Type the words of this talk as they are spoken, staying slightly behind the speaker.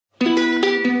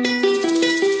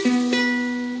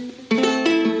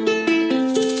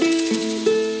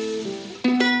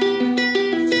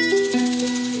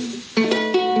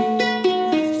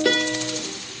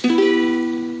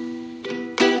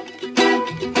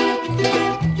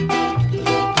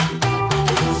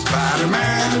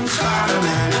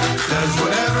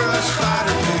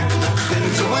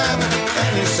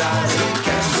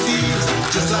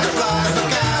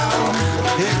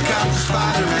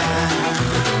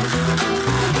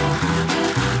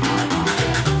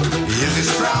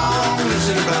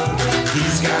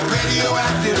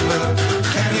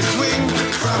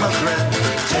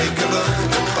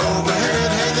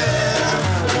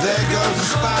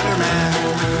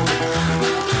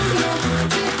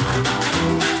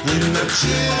chill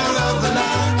of the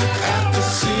night, at the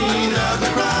scene of the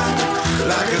crime,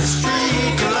 like a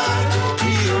streak of light,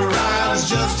 he arrives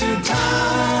just in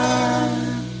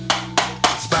time.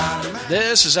 Spider-Man.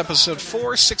 This is episode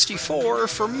 464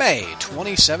 for May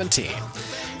 2017.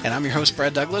 And I'm your host,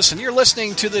 Brad Douglas, and you're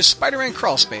listening to the Spider-Man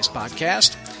Crawlspace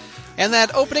podcast. And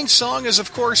that opening song is,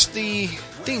 of course, the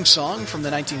theme song from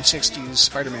the 1960s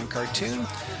Spider-Man cartoon.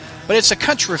 But it's a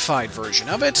countrified version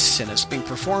of it, and it's being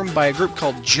performed by a group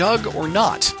called Jug or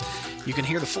Not. You can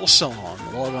hear the full song.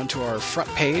 Log on to our front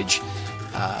page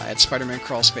at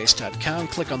SpidermanCrawlspace.com.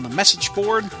 Click on the message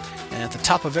board, and at the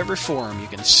top of every forum you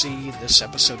can see this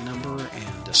episode number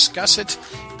and discuss it.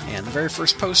 And the very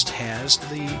first post has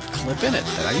the clip in it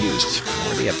that I used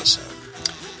for the episode.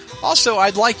 Also,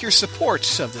 I'd like your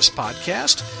support of this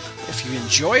podcast. If you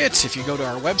enjoy it, if you go to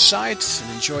our website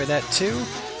and enjoy that too,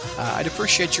 I'd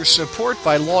appreciate your support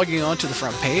by logging on to the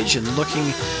front page and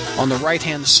looking on the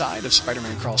right-hand side of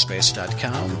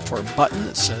SpidermanCrawlspace.com for a button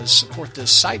that says Support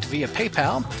this site via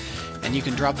PayPal, and you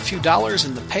can drop a few dollars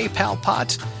in the PayPal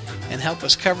pot and help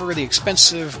us cover the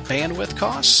expensive bandwidth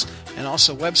costs and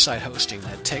also website hosting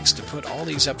that it takes to put all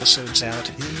these episodes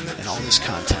out and all this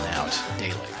content out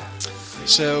daily.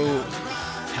 So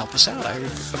help us out. I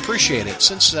appreciate it.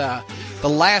 Since the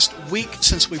last week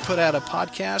since we put out a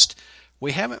podcast,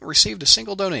 we haven't received a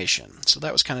single donation, so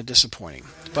that was kind of disappointing.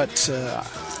 But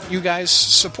you guys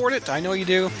support it. I know you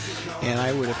do, and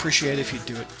I would appreciate it if you'd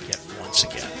do it yet once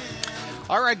again.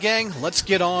 All right, gang, let's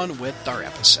get on with our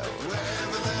episode.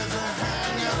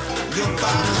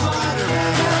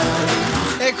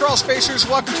 Hey, Crawl Spacers,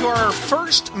 welcome to our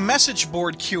first message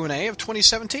board Q&A of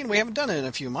 2017. We haven't done it in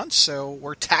a few months, so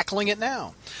we're tackling it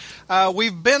now.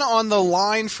 We've been on the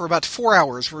line for about 4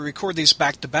 hours. We record these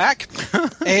back-to-back,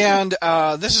 and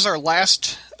this is our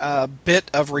last bit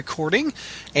of recording.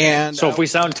 And so if we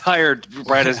sound tired,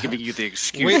 Brad is giving you the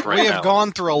excuse right now. We have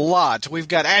gone through a lot. We've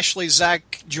got Ashley,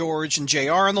 Zach, George, and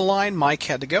JR on the line. Mike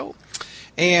had to go.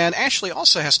 And Ashley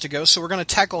also has to go, so we're going to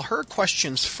tackle her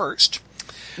questions first.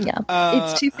 Yeah,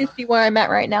 it's 2:50 where I'm at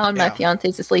right now, and my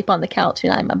fiance's asleep on the couch,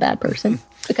 and I'm a bad person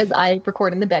because I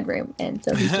record in the bedroom, and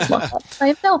so he's just locked up by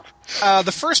himself.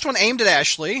 The first one aimed at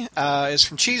Ashley is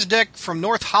from Cheese Dick from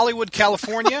North Hollywood,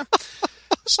 California.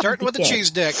 Starting with the Cheese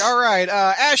Dick. All right,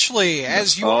 Ashley,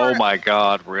 as you are... Oh, my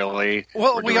God, really?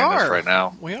 Well, we are. This right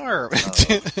now. We are.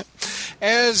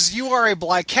 As you are a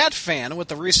Black Cat fan, with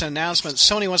the recent announcement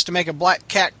Sony wants to make a Black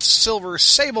Cat Silver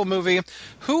Sable movie,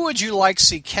 who would you like to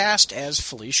see cast as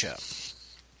Felicia?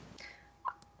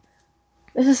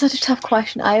 This is such a tough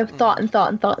question. I have thought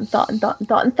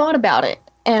about it,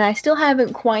 and I still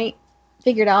haven't quite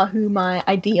figured out who my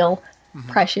ideal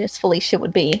precious Felicia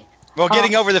would be. Well,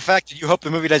 getting over the fact that you hope the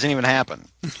movie doesn't even happen.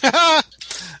 That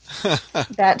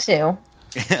too.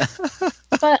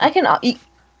 But I can...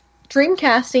 Dream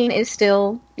casting is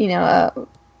still,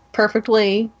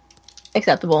 perfectly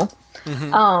acceptable.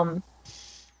 Mm-hmm.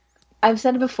 I've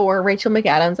said it before, Rachel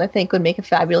McAdams, I think, would make a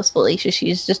fabulous Felicia.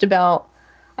 She's just about...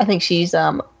 I think she's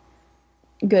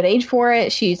good age for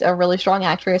it. She's a really strong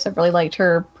actress. I've really liked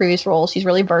her previous role. She's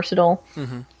really versatile.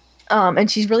 Mm-hmm.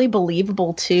 And she's really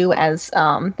believable, too, as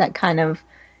that kind of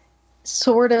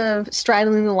sort of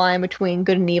straddling the line between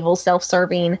good and evil,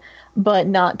 self-serving, but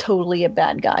not totally a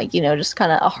bad guy. Just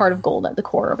kind of a heart of gold at the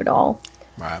core of it all.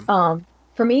 Right.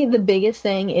 For me, the biggest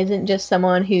thing isn't just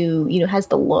someone who, has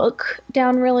the look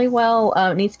down really well.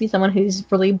 It needs to be someone who's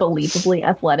really believably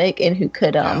athletic and who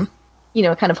could, kind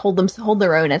of hold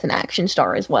their own as an action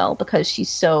star as well, because she's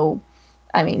so...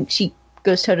 she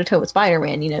goes toe-to-toe with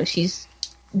Spider-Man. She's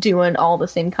doing all the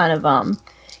same kind of,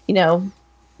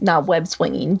 not web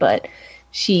swinging, but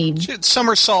she did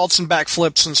somersaults and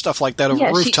backflips and stuff like that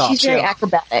over rooftops. She's very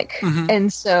acrobatic,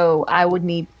 and so I would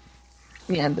need,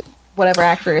 whatever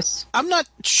actress. I'm not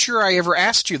sure I ever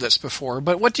asked you this before,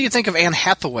 but what do you think of Anne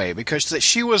Hathaway? Because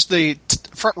she was the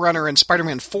front runner in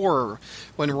Spider-Man 4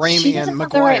 when Raimi and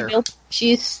Maguire.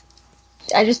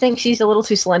 I just think she's a little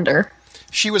too slender.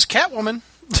 She was Catwoman.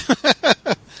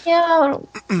 Yeah.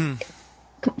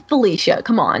 Felicia,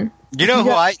 come on. You know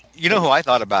who I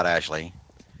thought about, Ashley?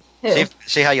 Who?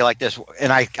 See how you like this.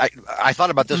 And I thought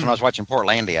about this when I was watching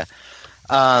Portlandia.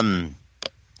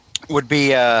 Would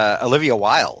be Olivia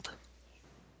Wilde.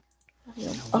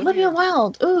 Olivia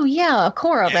Wilde. Ooh, yeah,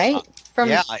 Cora, right?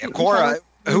 Cora,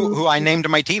 who I named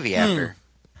my TV after.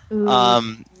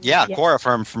 Cora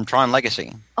from Tron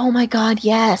Legacy. Oh my God,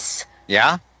 yes.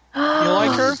 Yeah? You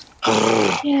like her?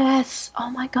 Yes.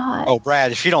 Oh my God. Oh,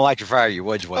 Brad, if you don't like her, fire your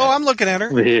woods with. Oh, I'm looking at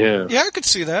her. Yeah. Yeah, I could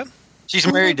see that.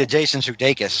 She's married to Jason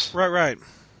Sudeikis. Right.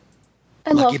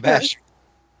 I Lucky love her. bastard.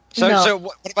 So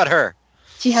what about her?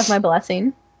 She has my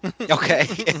blessing. Okay.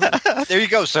 There you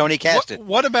go, Sony. Cast it.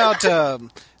 What about?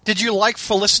 Did you like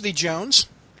Felicity Jones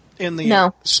in the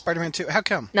No. Spider-Man 2? How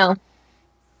come? No.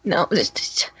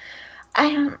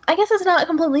 I guess it's not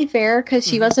completely fair because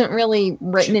she wasn't really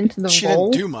written into the She role.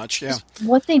 didn't do much. Yeah.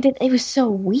 What they did, it was so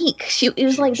weak. It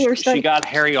was like they were She starting. got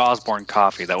Harry Osborn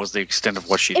coffee. That was the extent of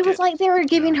what she It did. was like they were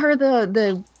giving her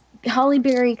the Halle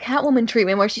Berry Catwoman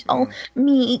treatment, where she's all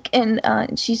meek and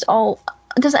she's all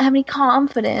doesn't have any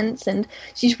confidence, and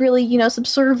she's really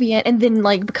subservient, and then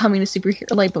like becoming a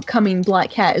superhero, like becoming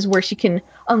Black Cat, is where she can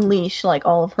unleash like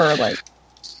all of her like.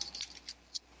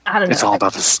 I don't know. It's all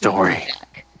about the story.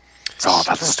 It's all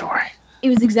about the story. It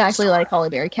was exactly like Halle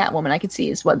Berry Catwoman. I could see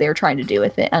is what they were trying to do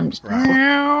with it. I'm just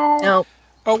no.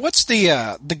 Oh, what's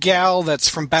the gal that's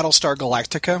from Battlestar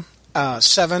Galactica?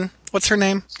 7. What's her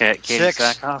name? Katie 6.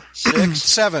 Sackhoff?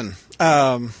 7.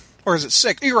 Or is it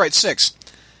 6? You're right, 6.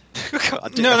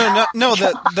 God damn. No.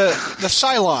 The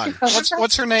Cylon.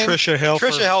 What's her name? Trisha Helfer.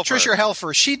 Trisha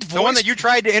Helfer. She voiced, The one that you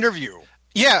tried to interview.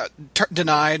 Yeah,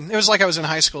 denied. It was like I was in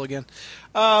high school again.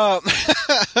 What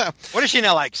is she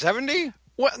now, like 70?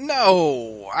 What?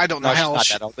 No, I don't know No, she's how. not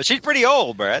that old. But she's pretty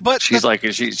old, Brad. But She's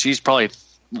probably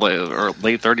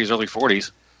late 30s, early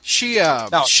 40s. she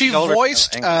she's older.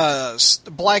 voiced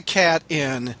Black Cat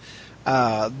in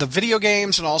the video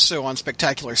games and also on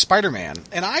Spectacular Spider-Man.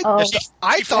 And I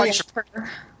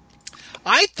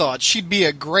thought she'd be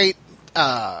a great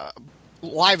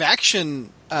live action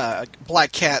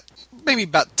Black Cat maybe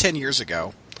about 10 years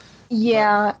ago.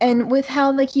 Yeah, and with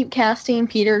how they keep casting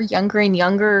Peter younger and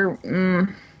younger,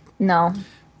 no.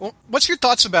 Well, what's your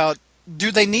thoughts about? Do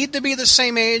they need to be the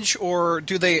same age, or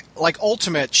do they like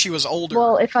Ultimate? She was older.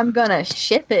 Well, if I'm gonna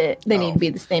ship it, they need to be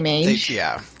the same age.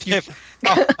 Yeah.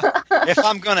 If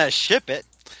I'm going to ship it.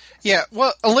 Yeah,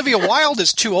 well, Olivia Wilde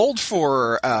is too old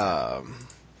for. Yeah.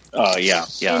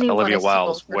 Anyone Olivia is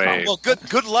Wilde's supposed to way. Well,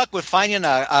 good luck with finding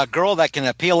a girl that can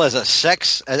appeal as a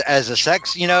sex, like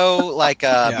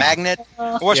a magnet,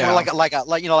 or Yeah.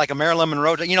 like a Marilyn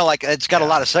Monroe, like it's got a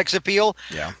lot of sex appeal.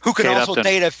 Yeah. Who can Kate also Upton.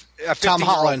 date a Tom 15-year-old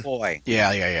Holland. boy?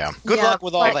 Yeah. Good luck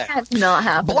with all Black that. Cat's not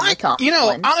happening. Black, with Tom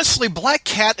Holland. honestly, Black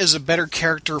Cat is a better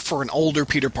character for an older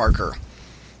Peter Parker.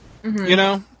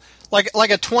 Mm-hmm.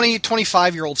 Like a 20,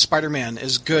 25-year-old Spider-Man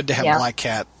is good to have Yeah. Black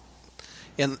Cat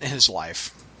in his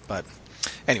life. But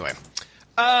anyway,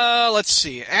 let's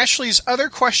see. Ashley's other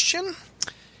question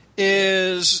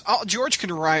is George can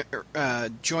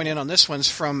join in on this one's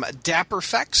from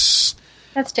Dapperfex.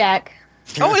 That's Jack.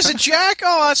 Oh, is it Jack?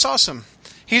 Oh, that's awesome.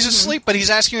 He's asleep, but he's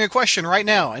asking a question right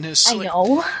now in his I sleep.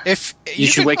 know. If You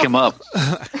should wake him up.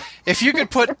 If you could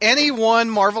put any one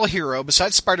Marvel hero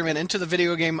besides Spider-Man into the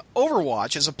video game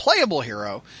Overwatch as a playable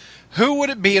hero, who would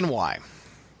it be and why?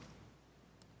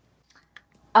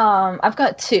 I've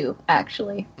got 2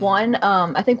 actually. One,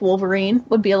 I think Wolverine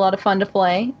would be a lot of fun to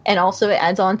play, and also it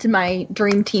adds on to my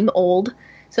dream team Old.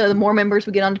 So the more members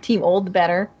we get onto Team Old, the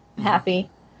better. I'm happy.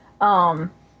 I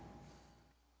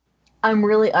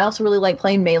also really like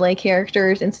playing melee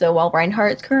characters, and so while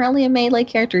Reinhardt's currently a melee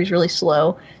character, he's really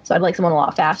slow. So I'd like someone a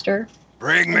lot faster.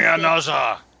 Bring me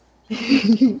another.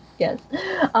 Yes.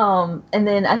 And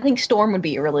then I think Storm would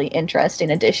be a really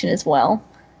interesting addition as well.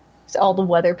 So all the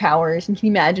weather powers, and can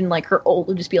you imagine like her ult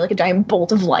would just be like a giant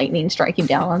bolt of lightning striking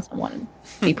down on someone and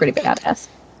be pretty badass.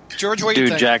 George, what do you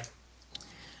Dude, think? Jack.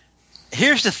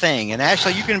 Here's the thing, and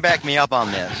Ashley, you can back me up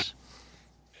on this.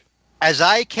 As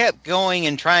I kept going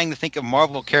and trying to think of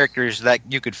Marvel characters that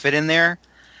you could fit in there,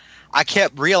 I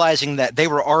kept realizing that they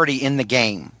were already in the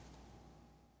game.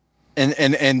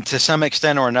 And to some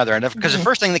extent or another. And because the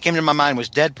first thing that came to my mind was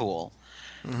Deadpool.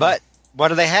 But what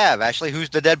do they have, Ashley? Who's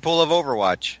the Deadpool of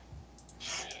Overwatch?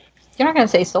 You're not going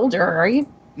to say Soldier, are you?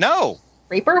 No.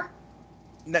 Reaper?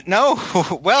 No.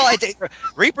 Well, I think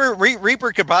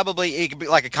Reaper could probably be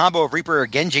like a combo of Reaper or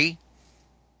Genji.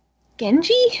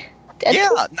 Genji? Deadpool? Yeah,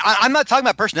 I'm not talking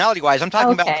about personality-wise. I'm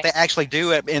talking about Okay. what they actually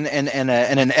do in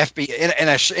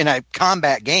a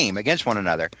combat game against one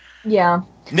another. Yeah.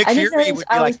 Nick I just Fury noticed would be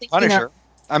I was like thinking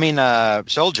Punisher.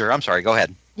 Soldier. I'm sorry. Go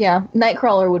ahead. Yeah.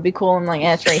 Nightcrawler would be cool, and like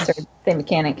Tracer, same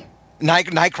mechanic.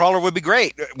 Nightcrawler would be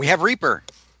great. We have Reaper.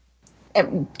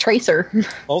 Tracer.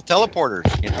 Both teleporters.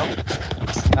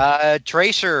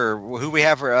 Tracer. Who we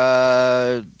have?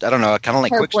 I don't know. Kind of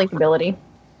like Her quick. blink ability.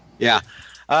 Yeah.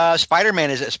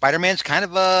 Spider-Man. Spider-Man's kind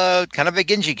of a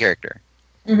Genji character.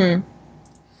 Mm-hmm.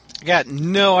 I got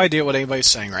no idea what anybody's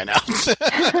saying right now. So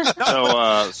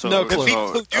No clue. The people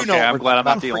who do okay, know I'm what glad I'm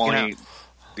not we're the freaking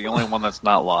only one that's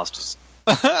not lost.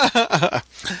 Now,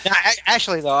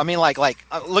 actually, though, I mean,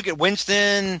 look at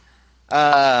Winston.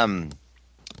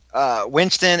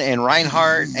 Winston and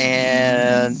Reinhardt,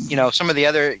 and some of the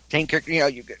other tank characters.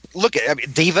 You look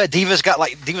at Diva. Diva's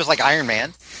like Iron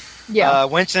Man. Yeah.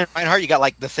 Winston and Reinhardt. You got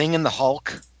like the Thing and the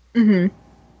Hulk. Mm-hmm.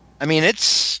 I mean,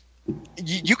 it's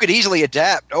you could easily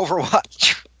adapt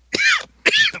Overwatch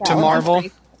to Marvel.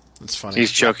 That's funny.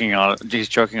 He's choking on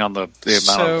the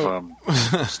amount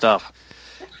of stuff.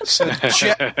 So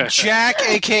Jack,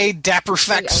 aka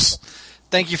Dapperfex,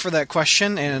 thank you for that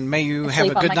question, and may you have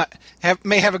a good night.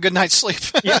 Have a good night's sleep.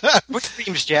 Yeah. Good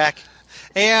dreams, Jack.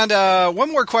 And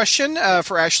one more question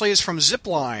for Ashley is from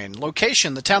Zipline.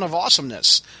 Location: the town of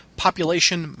awesomeness.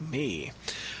 Population: me.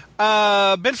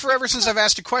 Been forever since I've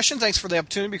asked a question. Thanks for the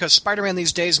opportunity, because Spider-Man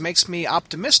these days makes me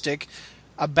optimistic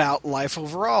about life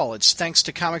overall. It's thanks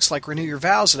to comics like Renew Your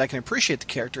Vows that I can appreciate the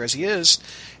character as he is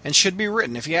and should be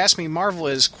written. If you ask me, Marvel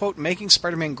is, quote, making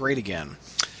Spider-Man great again.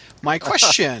 My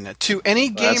question to any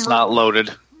gamer... That's not loaded.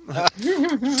 To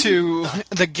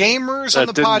the gamers on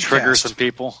the That didn't podcast. trigger some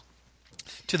people.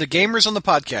 To the gamers on the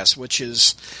podcast, which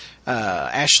is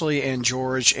Ashley and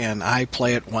George, and I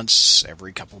play it once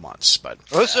every couple months. But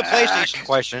Well, this is a PlayStation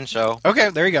question, so...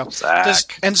 okay, there you go.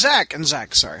 Zach.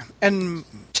 Zach, sorry. And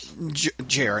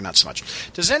JR, not so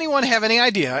much. Does anyone have any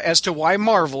idea as to why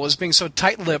Marvel is being so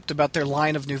tight-lipped about their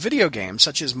line of new video games,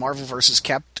 such as Marvel vs.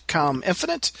 Capcom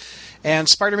Infinite and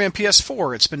Spider-Man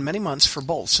PS4? It's been many months for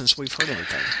both since we've heard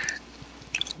anything.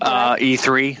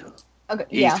 E3. Okay,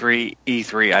 yeah.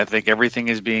 E3. I think everything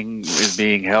is being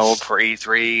held for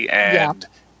E3, and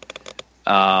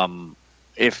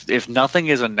if nothing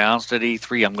is announced at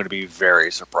E3, I'm going to be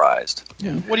very surprised.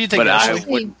 Yeah. What do you think, But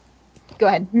Ashley? Go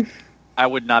ahead. I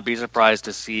would not be surprised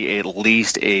to see at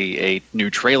least a new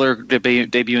trailer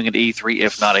debuting at E3,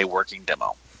 if not a working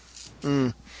demo.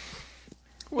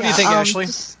 What do you think, Ashley?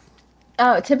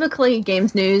 Typically,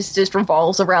 games news just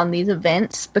revolves around these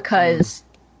events because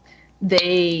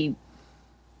they,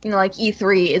 like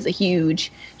E3 is a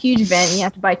huge event. You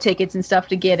have to buy tickets and stuff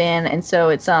to get in, and so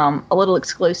it's a little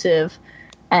exclusive.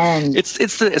 And It's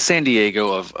the San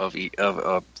Diego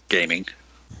of gaming.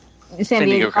 San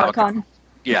Diego Comic-Con.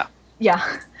 Yeah.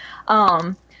 Yeah.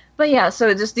 But yeah,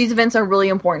 so just these events are really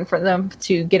important for them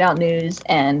to get out news,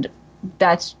 and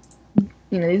that's,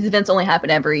 these events only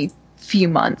happen every few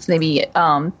months. Maybe,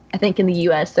 I think in the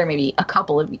US there may be a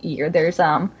couple of a year. There's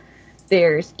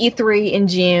E3 in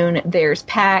June, there's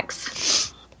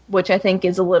PAX, which I think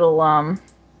is a little,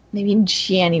 maybe in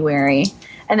January.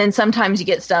 And then sometimes you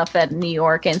get stuff at New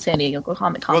York and San Diego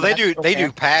Comic-Con. Well, they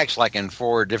do PAX like in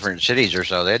 4 different cities or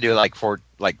so. They do like 4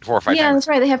 or 5 Yeah, times. that's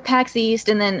right. They have PAX East,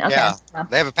 and then Yeah,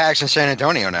 they have a PAX in San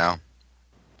Antonio now.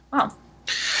 Wow.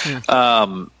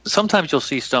 Sometimes you'll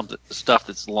see stuff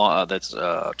that's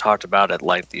talked about at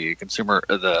like the consumer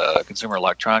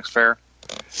electronics fair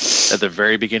at the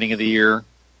very beginning of the year,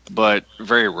 but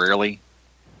very rarely.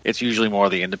 It's usually more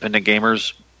the independent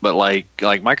gamers. But like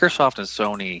Microsoft and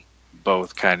Sony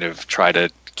both kind of try to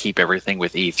keep everything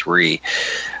with E3.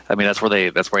 I mean, that's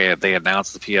where they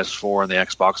announced the PS4 and the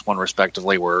Xbox One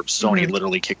respectively, where Sony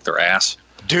literally kicked their ass.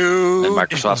 Dude, In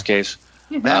Microsoft's case.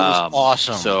 that was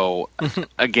awesome. So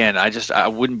again, I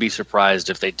wouldn't be surprised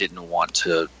if they didn't want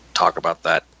to talk about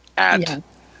that at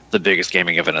the biggest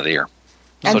gaming event of the year.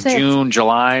 So June,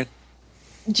 July.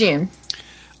 June.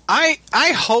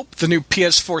 I hope the new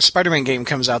PS4 Spider-Man game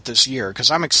comes out this year, because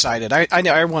I'm excited.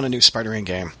 I want a new Spider-Man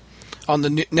game on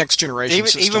the next generation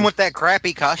system. Even with that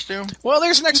crappy costume? Well,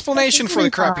 there's an explanation for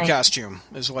the crappy costume,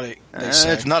 is what they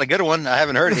say. It's not a good one. I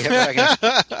haven't heard it yet.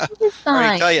 I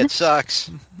can tell you it sucks.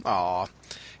 Aw.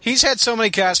 He's had so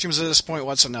many costumes at this point.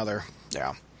 What's another?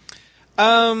 Yeah.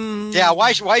 Yeah,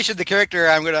 why should the character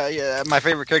my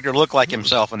favorite character look like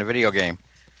himself in a video game?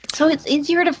 So it's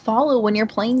easier to follow when you're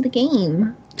playing the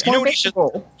game. It's You know more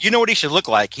visible. what he should look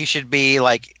like? He should be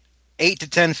like 8 to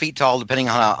 10 feet tall, depending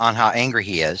on how angry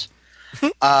he is,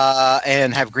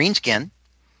 and have green skin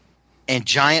and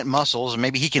giant muscles. And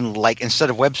maybe he can, like, instead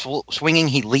of web swinging,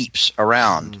 he leaps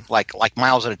around like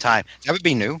miles at a time. That would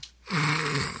be new.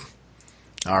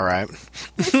 All right.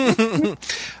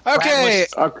 Okay.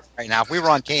 Right now, if we were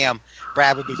on cam,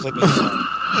 Brad would be flipping.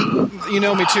 You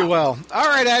know me too well. All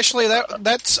right, Ashley,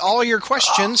 that's all your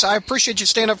questions. I appreciate you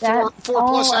staying up four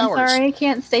plus hours. I'm sorry, I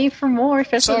can't stay for more.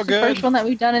 Especially all it's the good. first one that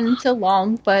we've done in so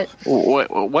long. But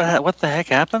What the heck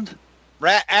happened?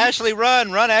 Ashley,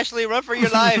 run, Ashley, run for your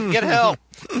life. Get help.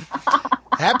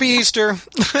 Happy Easter.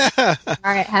 all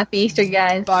right, happy Easter,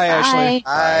 guys. Bye,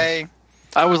 Ashley.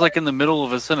 I was like in the middle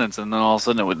of a sentence, and then all of a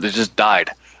sudden it just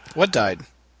died. What died?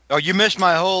 Oh, you missed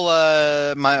my whole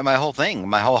my whole thing,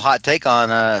 my whole hot take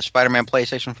on Spider-Man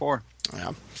PlayStation 4.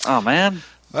 Yeah. Oh man.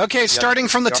 Okay, starting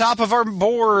from the top of our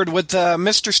board with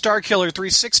Mr. Starkiller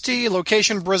 360,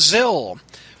 location Brazil.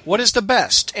 What is the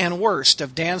best and worst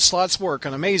of Dan Slott's work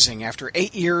on Amazing after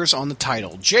 8 years on the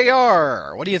title?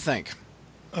 JR, what do you think?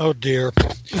 Oh, dear.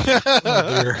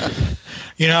 Oh, dear.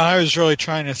 I was really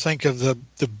trying to think of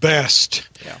the best,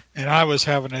 and I was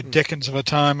having a dickens of a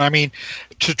time. I mean,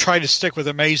 to try to stick with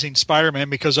Amazing Spider-Man,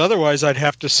 because otherwise I'd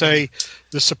have to say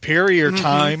the Superior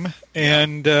time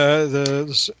and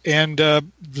the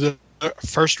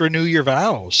first Renew Your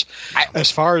Vows. As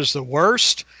far as the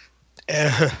worst,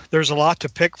 there's a lot to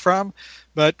pick from,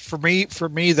 but for me,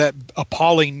 that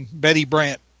appalling Betty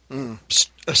Brant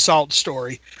assault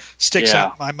story sticks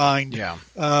out in my mind. Yeah.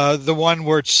 The one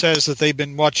where it says that they've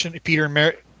been watching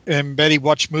Peter and Betty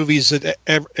watch movies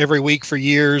every week for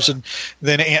years, and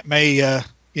then Aunt May, then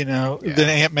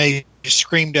Aunt May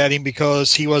screamed at him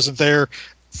because he wasn't there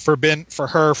for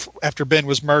her after Ben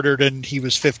was murdered, and he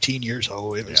was 15 years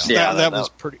old. It was, that was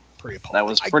pretty appalling. That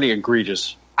was pretty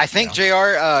egregious. I think,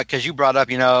 JR, because you brought up,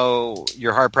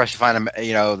 you're hard pressed to find,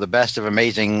 the best of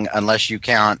Amazing unless you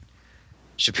count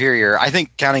Superior. I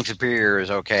think counting Superior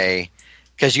is okay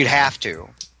because you'd have to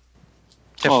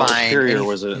find Superior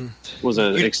was an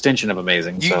extension of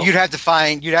Amazing. You'd have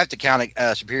to count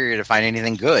Superior to find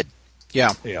anything good.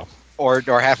 Yeah. Or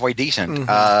halfway decent.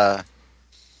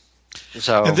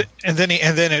 So and then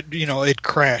it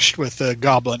crashed with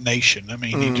Goblin Nation. I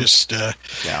mean, he just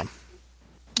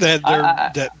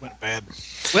that went bad.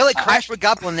 Well, it crashed with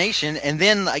Goblin Nation, and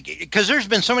then because there's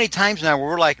been so many times now where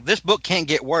we're like, this book can't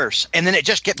get worse, and then it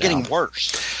just kept getting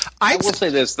worse. I will say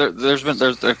this: there's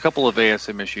a couple of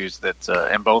ASM issues that,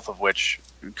 and both of which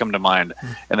come to mind,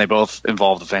 and they both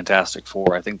involve the Fantastic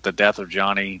Four. I think the death of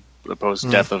Johnny, the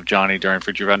post-death of Johnny during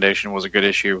Future Foundation, was a good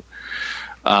issue.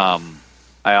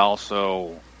 I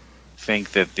also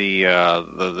think that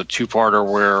the two-parter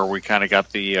where we kind of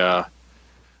got the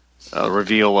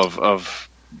reveal of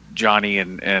Johnny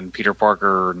and Peter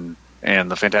Parker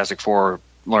and the Fantastic Four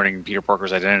learning Peter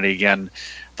Parker's identity again,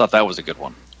 thought that was a good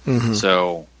one.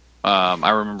 So I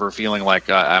remember feeling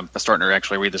like I'm starting to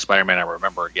actually read the Spider-Man I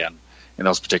remember again in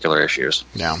those particular issues.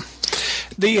 Yeah.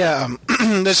 The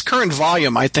this current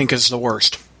volume, I think, is the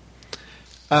worst.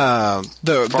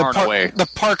 The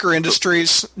Parker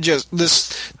Industries, just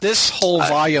this whole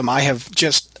volume I have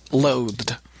just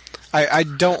loathed. I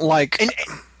don't like...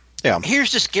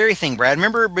 Here's the scary thing, Brad.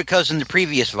 Remember, because in the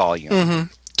previous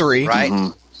volume, 3,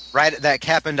 right, right, that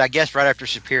happened, I guess, right after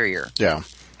Superior. Yeah,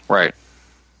 right.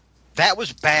 That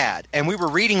was bad, and we were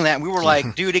reading that, and we were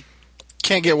like, "Dude, it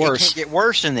can't get worse. It can't get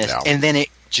worse than this." Yeah. And then it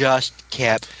just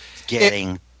kept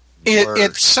getting worse.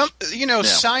 It's some,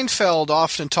 Seinfeld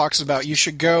often talks about you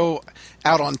should go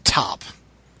out on top,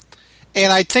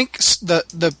 and I think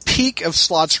the peak of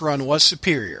Slott's run was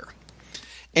Superior.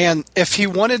 And if he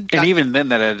wanted... And even then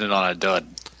that ended on a dud.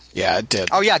 Yeah, it did.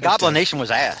 Oh, yeah, Goblin Nation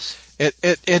was ass.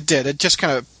 It did. It just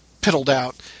kind of piddled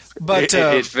out. But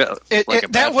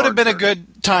that would have been a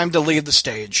good time to leave the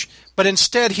stage. But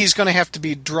instead, he's going to have to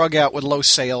be drug out with low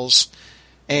sales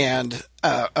and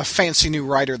a fancy new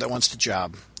writer that wants the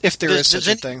job, if there is such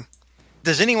a thing.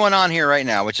 Does anyone on here right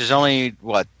now, which is only,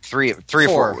 three or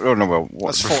four? Oh, no,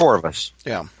 four of us.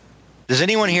 Yeah. Does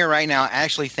anyone here right now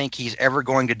actually think he's ever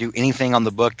going to do anything on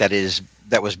the book that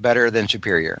was better than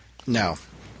Superior? No.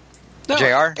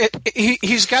 JR?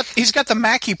 He's got the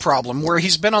Mackie problem where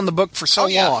he's been on the book for so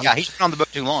long. Yeah, he's been on the book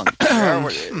too long.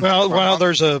 well,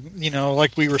 there's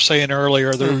like we were saying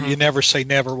earlier, you never say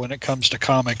never when it comes to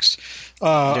comics.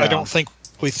 I don't think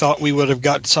we thought we would have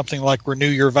gotten something like Renew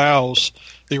Your Vows,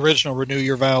 the original Renew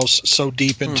Your Vows, so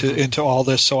deep into all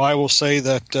this. So I will say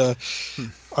that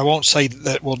I won't say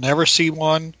that we'll never see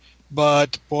one,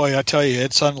 but boy, I tell you,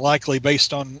 it's unlikely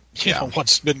based on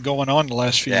what's been going on the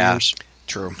last few years.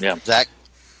 True. Yeah, Zach.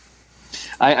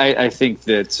 I think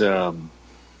that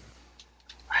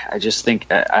I just think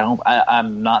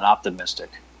I'm not optimistic.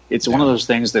 It's one of those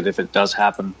things that if it does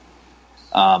happen,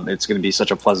 it's going to be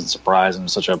such a pleasant surprise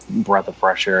and such a breath of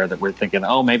fresh air that we're thinking,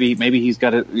 oh, maybe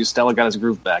Stella got his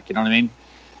groove back. You know what I mean?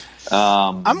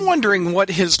 I'm wondering what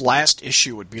his last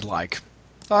issue would be like.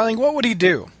 I think, what would he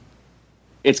do?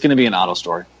 It's going to be an auto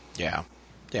story. Yeah.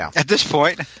 At this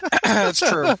point, that's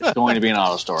true. It's going to be an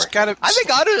auto story. I think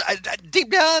Otto,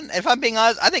 deep down, if I'm being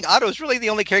honest, I think Otto is really the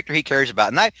only character he cares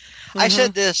about. And I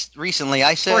said this recently.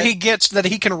 I said, or he gets that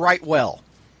he can write well.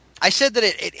 I said that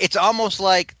it's almost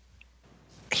like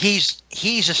he's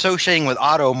associating with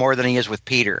Otto more than he is with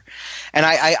Peter. And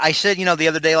I said, the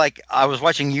other day, like I was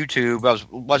watching YouTube, I was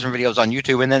watching videos on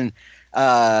YouTube, and then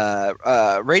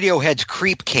Radiohead's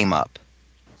Creep came up.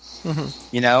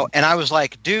 And I was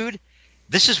like, dude,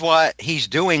 this is what he's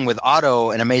doing with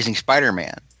Otto and Amazing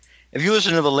Spider-Man. If you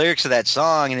listen to the lyrics of that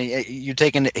song and you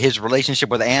take in his relationship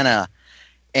with Anna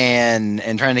and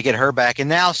trying to get her back, and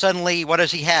now suddenly, what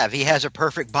does he have? He has a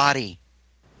perfect body.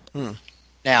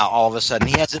 Now, all of a sudden,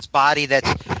 he has this body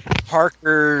that's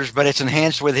Parker's, but it's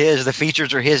enhanced with his. The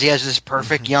features are his. He has this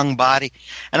perfect young body.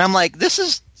 And I'm like,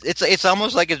 it's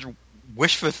almost like it's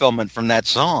wish fulfillment from that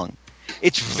song.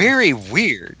 It's very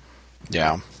weird.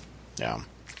 Yeah.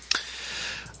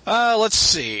 Let's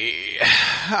see.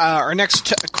 Our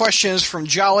next question is from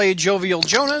Jolly Jovial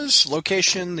Jonas.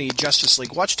 Location, the Justice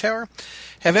League Watchtower.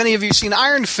 Have any of you seen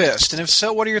Iron Fist? And if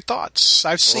so, what are your thoughts?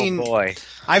 I've seen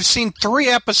 3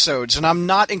 episodes, and I'm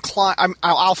not inclined.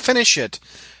 I'll finish it,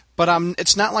 but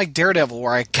it's not like Daredevil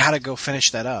where I gotta go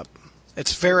finish that up.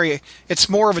 It's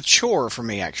more of a chore for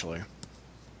me, actually.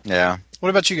 Yeah. What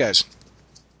about you guys?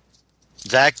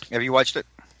 Zach, have you watched it?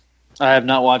 I have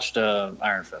not watched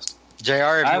Iron Fist. JR,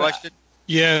 have you watched it?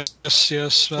 Yes.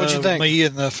 What'd you think? Me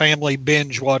and the family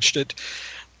binge watched it.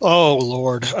 Oh,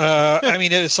 Lord. I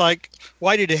mean, it's like,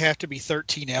 why did it have to be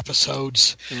 13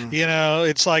 episodes? You know,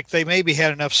 it's like they maybe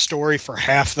had enough story for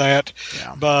half that.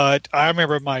 Yeah. But I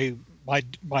remember my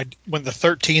when the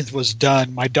 13th was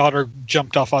done, my daughter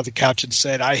jumped off on the couch and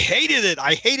said, I hated it.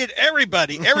 I hated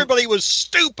everybody. Everybody was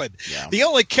stupid. Yeah. The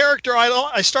only character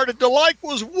I started to like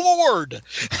was Ward.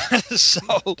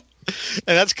 So...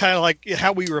 And that's kind of like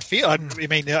how we were feeling. I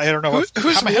mean, I don't know.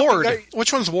 Who's Ward?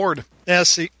 Which one's Ward? Yeah,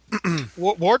 see,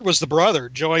 Ward was the brother,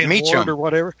 Joey and Ward or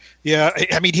whatever. Yeah,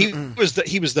 I mean, he was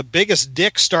the biggest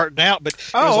dick starting out, but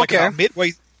it was like about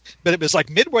midway. But it was like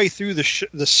midway through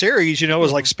the series, you know, it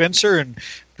was like Spencer and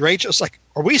Rachel. It's like,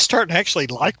 are we starting to actually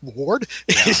like Ward?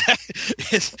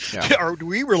 Yeah. Are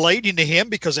we relating to him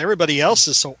because everybody else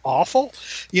is so awful?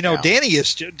 You know, Danny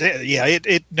is.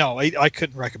 I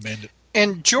couldn't recommend it.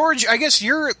 And George, I guess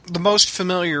you're the most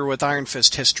familiar with Iron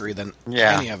Fist history than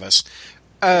any of us.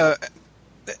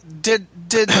 Did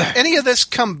any of this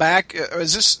come back?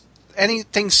 Is this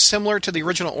anything similar to the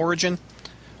original origin,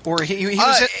 or he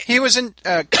was in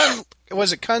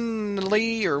was it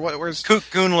Kun-Li or what was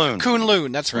Kunlun?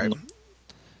 Kunlun, that's right.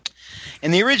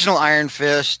 In the original Iron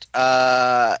Fist,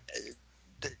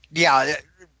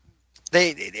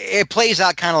 it plays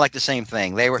out kind of like the same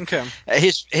thing. They were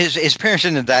his parents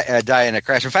didn't die in a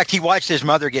crash. In fact, he watched his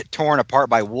mother get torn apart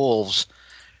by wolves,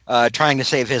 trying to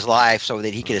save his life so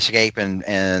that he could escape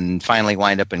and finally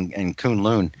wind up in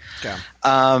Kunlun. Okay.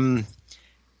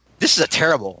 This is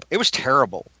terrible. It was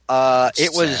terrible.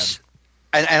 It was,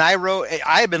 and I wrote.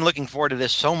 I had been looking forward to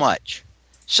this so much.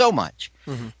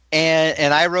 Mm-hmm.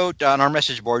 And I wrote on our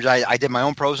message boards. I did my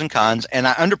own pros and cons, and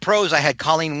under pros I had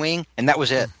Colleen Wing, and that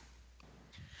was it.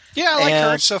 Yeah, I like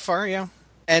her so far. Yeah,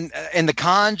 and the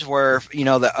cons were, you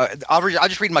know, I'll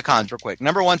just read my cons real quick.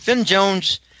 Number 1, Finn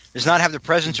Jones does not have the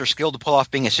presence or skill to pull off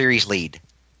being a series lead.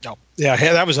 No, yeah,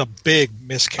 that was a big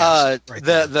miscast.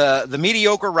 The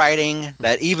mediocre writing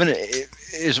that even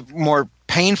is more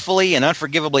painfully and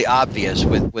unforgivably obvious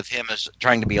with him as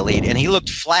trying to be a lead, and he looked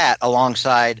flat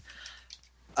alongside,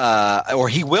 or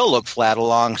he will look flat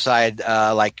alongside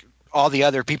like all the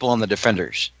other people on the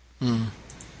Defenders.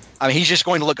 I mean, he's just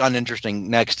going to look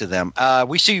uninteresting next to them.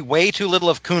 We see way too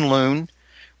little of Kunlun.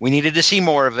 We needed to see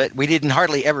more of it. We didn't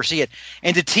hardly ever see it.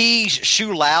 And to tease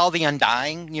Shu Lao, the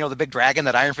Undying, you know, the big dragon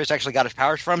that Iron Fist actually got his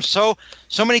powers from, so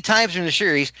many times in the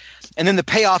series. And then the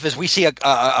payoff is we see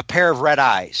a pair of red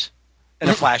eyes in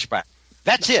a flashback.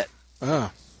 That's it.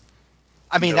 I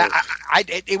mean,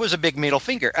 it was a big middle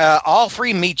finger. All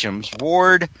 3 Meachums,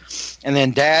 Ward, and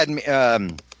then Dad.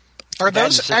 Are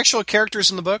those actual characters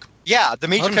in the book? Yeah, the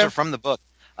Meachums are from the book.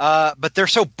 But they're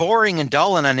so boring and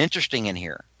dull and uninteresting in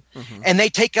here. Mm-hmm. And they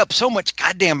take up so much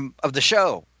goddamn of the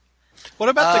show. What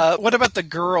about the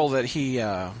girl that he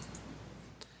in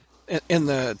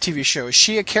the TV show? Is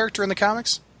she a character in the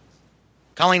comics?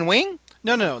 Colleen Wing?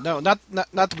 No, not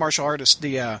the martial artist.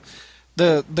 The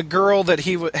girl that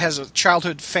he has a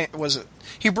childhood was it?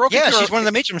 He broke. Yeah, she's one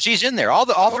of the Meachums. She's in there. All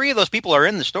 3 of those people are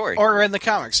in the story, or in the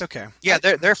comics. Okay. Yeah,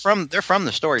 they're from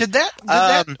the story.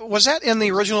 Was that in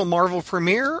the original Marvel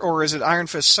premiere, or is it Iron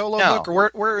Fist solo book, or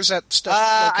where is that stuff?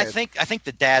 I think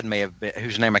the dad may have been,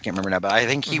 whose name I can't remember now, but I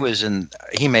think he was in.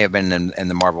 He may have been in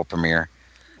the Marvel premiere.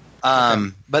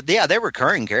 But yeah, they're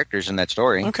recurring characters in that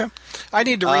story. Okay, I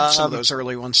need to read some of those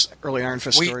early Iron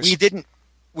Fist stories.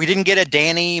 We didn't get a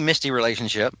Danny Misty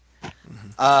relationship.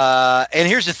 And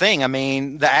here's the thing. I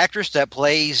mean, the actress that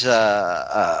plays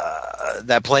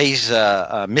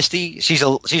Misty,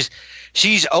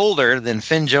 she's older than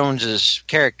Finn Jones's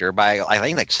character by I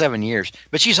think like 7 years,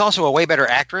 but she's also a way better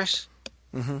actress.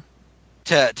 Mm-hmm.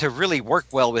 to really work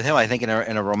well with him. I think in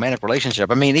a romantic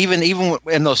relationship. I mean, even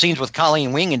in those scenes with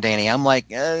Colleen Wing and Danny, I'm like,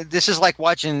 this is like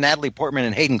watching Natalie Portman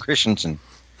and Hayden Christensen.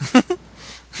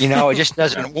 It just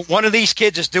doesn't. One of these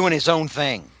kids is doing his own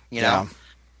thing.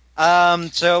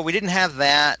 So we didn't have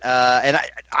that, and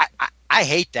I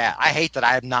hate that. I hate that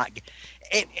I am not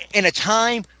in a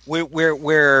time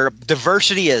where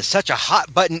diversity is such a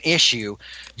hot button issue.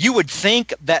 You would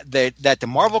think that the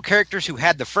Marvel characters who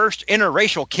had the first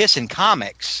interracial kiss in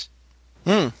comics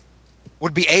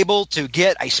would be able to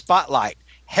get a spotlight.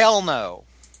 Hell no.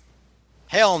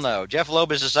 Jeff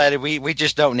Loeb has decided we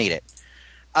just don't need it.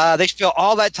 They spent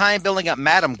all that time building up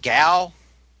Madame Gao,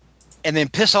 and then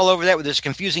piss all over that with this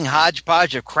confusing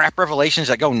hodgepodge of crap revelations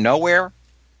that go nowhere.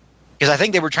 Because I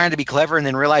think they were trying to be clever and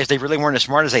then realized they really weren't as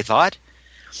smart as they thought.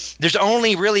 There's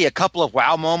only really a couple of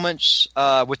wow moments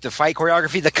with the fight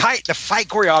choreography. The fight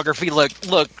choreography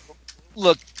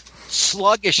looked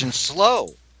sluggish and slow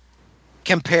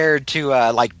compared to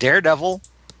like Daredevil.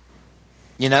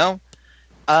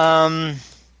 The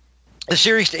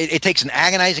series it takes an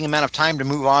agonizing amount of time to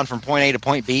move on from point A to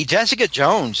point B. Jessica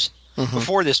Jones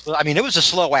before this, I mean, it was a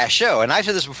slow ass show, and I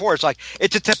said this before. It's like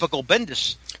it's a typical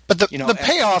Bendis. But the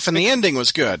payoff and the ending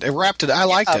was good. It wrapped it. I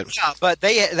liked it. Yeah, but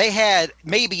they had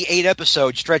maybe 8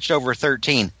 episodes stretched over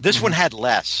 13. This one had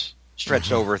less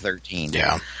stretched over 13.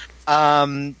 Yeah.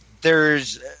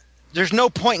 There's no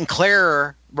point in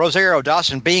Claire Rosario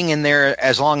Dawson being in there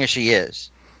as long as she is.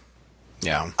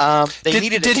 Yeah. They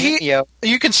needed a cameo.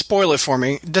 You can spoil it for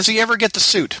me. Does he ever get the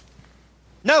suit?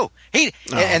 No,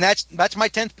 and that's my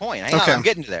 10th point. Hang on, I'm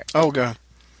getting to there. Oh, God.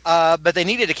 But they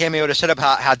needed a cameo to set up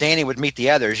how Danny would meet the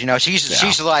others.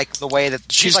 She's like the way that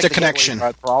she's like the connection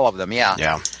for all of them. Yeah,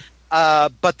 yeah.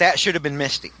 But that should have been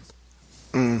Misty,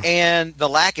 and the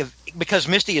lack of because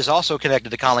Misty is also connected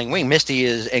to Colleen Wing. Misty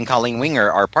and Colleen Wing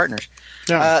are partners.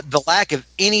 Yeah. The lack of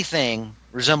anything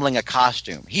resembling a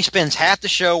costume. He spends half the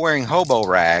show wearing hobo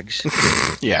rags.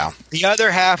 Yeah. The other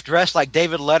half dressed like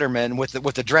David Letterman with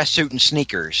the dress suit and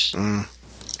sneakers. And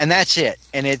that's it.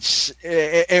 And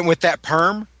and with that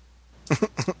perm,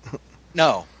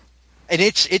 no. And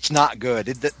it's not good.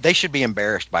 They should be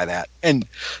embarrassed by that. And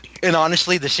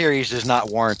honestly, the series does not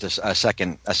warrant a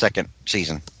second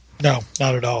season. No,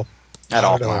 not at all. At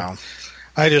all. Wow.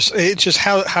 It's just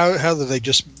how do they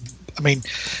just. I mean,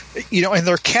 and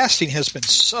their casting has been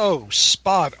so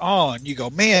spot on. You go,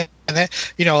 man, and that,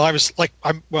 I was like,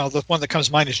 the one that comes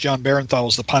to mind is John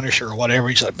Barenthal's The Punisher or whatever.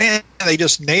 He's like, man, they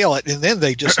just nail it, and then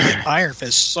they just get Iron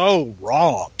Fist so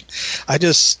wrong. I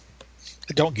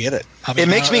don't get it. I mean, it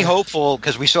makes me hopeful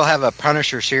because we still have a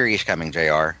Punisher series coming,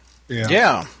 JR.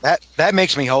 Yeah. That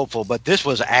makes me hopeful, but this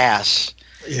was ass.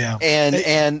 Yeah.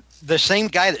 And the same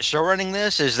guy that's showrunning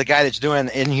this is the guy that's doing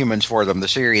Inhumans for them, the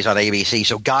series on ABC.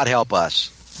 So God help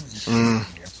us.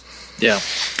 Yeah.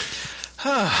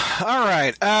 All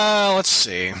right. Let's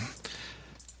see.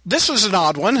 This was an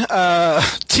odd one.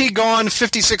 T Gone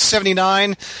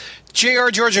 5679. JR,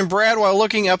 George, and Brad, while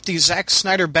looking up the Zack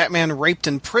Snyder Batman raped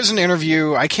in prison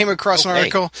interview, I came across an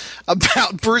article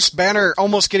about Bruce Banner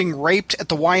almost getting raped at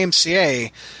the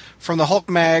YMCA from the Hulk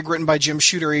mag written by Jim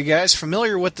Shooter. Are you guys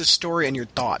familiar with this story and your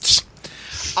thoughts?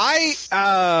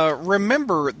 I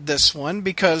remember this one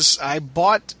because I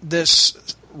bought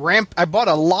I bought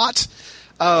a lot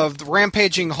of the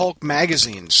Rampaging Hulk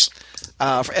magazines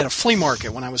at a flea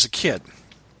market when I was a kid.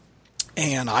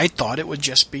 And I thought it would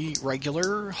just be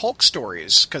regular Hulk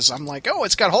stories because I'm like, oh,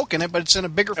 it's got Hulk in it, but it's in a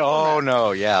bigger format. Oh,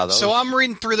 no, yeah. So I'm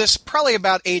reading through this probably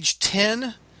about age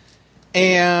 10.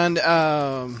 And,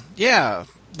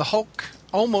 the Hulk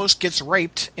almost gets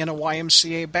raped in a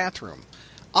YMCA bathroom.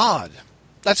 Odd.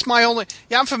 That's my only...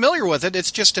 Yeah, I'm familiar with it.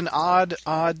 It's just an odd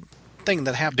thing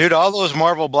that happened. Dude, all those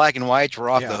Marvel black and whites were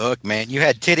off the hook, man. You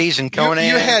had titties in Conan.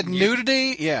 You had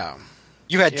nudity, yeah.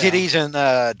 You had titties in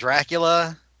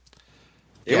Dracula.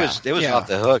 It was off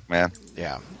the hook, man.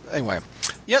 Yeah. Anyway,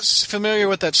 yes, familiar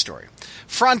with that story.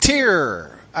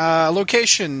 Frontier.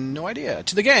 Location, no idea.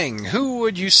 To the gang, who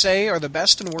would you say are the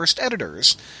best and worst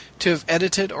editors to have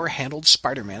edited or handled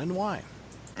Spider-Man and why?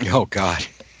 Oh, God.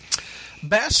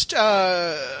 Best,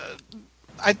 I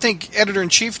think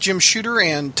Editor-in-Chief Jim Shooter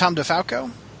and Tom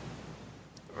DeFalco.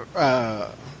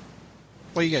 What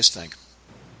do you guys think?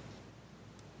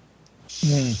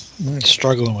 I'm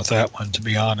struggling with that one, to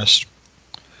be honest.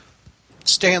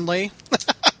 Stan Lee.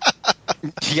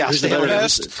 Yeah,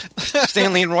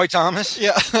 Stan Lee and Roy Thomas.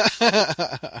 Yeah.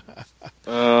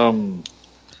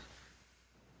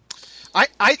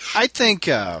 I think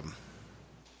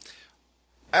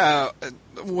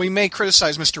we may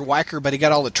criticize Mr. Wacker, but he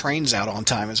got all the trains out on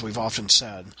time, as we've often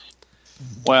said.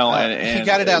 Well, and he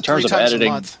got it out 3 times a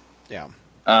month. Yeah.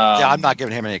 Yeah, I'm not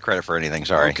giving him any credit for anything.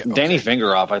 Sorry. Okay. Danny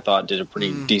Fingeroff, I thought, did a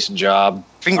pretty decent job.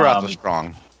 Fingeroff was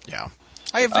strong. Yeah.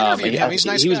 I have interviewed him. He's a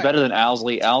nice He was guy. better than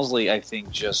Owsley. Owsley, I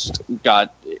think, just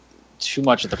got too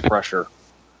much of the pressure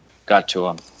got to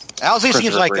him. Owsley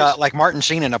seems Christopher Reeves. like Martin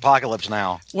Sheen in Apocalypse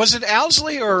Now. Was it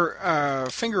Owsley or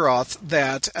Fingeroth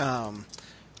that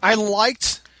I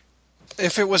liked?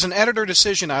 If it was an editor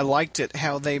decision, I liked it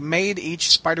how they made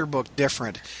each Spider book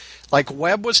different. Like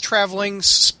Web was traveling,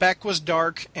 Spec was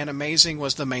dark, and Amazing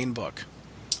was the main book.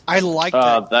 I liked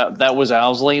that. That was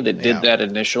Owsley that Yeah. did that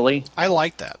initially, I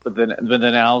liked that. but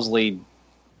then Owsley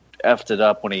effed it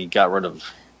up when he got rid of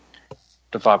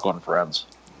DeFalco and Friends.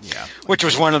 Yeah. Which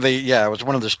was one of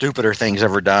the stupider things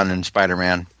ever done in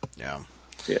Spider-Man. Yeah.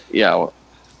 Yeah.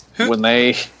 When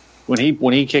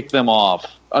he kicked them off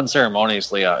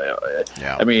unceremoniously,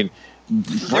 I mean,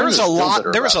 There was a lot.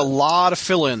 There was a lot of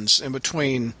fill-ins in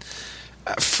between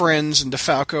Friends and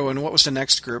DeFalco, and what was the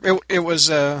next group? It was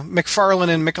McFarlane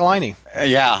and Michelini.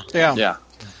 Yeah. Yeah. Yeah.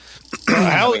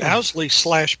 Owsley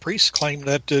 / Priest claimed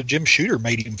that Jim Shooter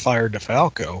made him fire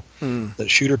DeFalco. That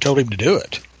Shooter told him to do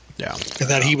it. Yeah. And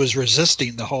that he was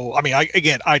resisting the whole. I mean,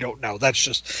 I don't know. That's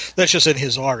just in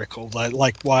his article.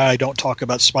 Like why I don't talk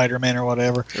about Spider-Man or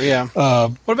whatever. Yeah.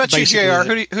 What about you, basically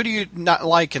JR? Who do you not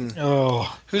like, and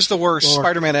who's the worst Lord.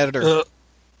 Spider-Man editor?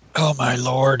 Oh my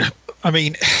Lord! I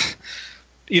mean,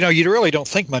 you really don't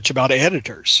think much about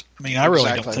editors. I mean, I really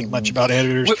Exactly. don't think much about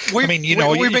editors. We've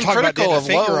been talk about critical of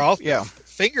Lowe. Fingeroth. Yeah.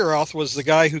 Fingeroth was the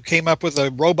guy who came up with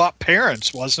the robot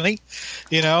parents, wasn't he?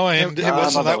 And it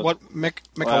wasn't that what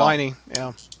Michelini?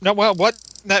 Yeah. No, well, what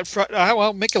that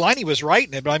Michelini was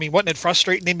writing it, but I mean, wasn't it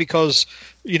frustrating him because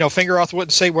Fingeroth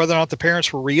wouldn't say whether or not the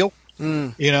parents were real,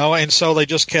 and so they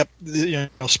just kept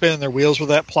spinning their wheels with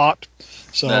that plot.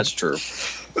 So That's true.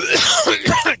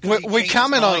 We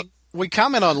comment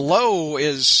on Lowe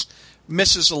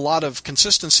misses a lot of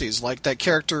consistencies. Like that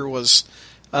character was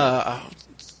a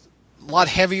lot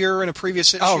heavier in a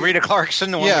previous issue. Oh, Rita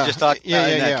Clarkson, the one Yeah. we just talked Yeah, about.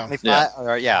 yeah, in that yeah.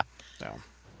 25 yeah.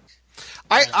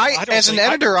 I don't as an think-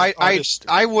 editor, I just-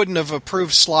 I wouldn't have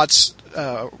approved Slott's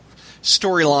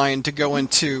storyline to go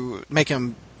into make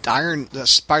him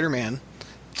Spider-Man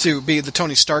to be the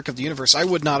Tony Stark of the universe. I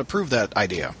would not approve that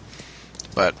idea.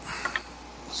 But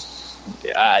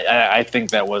I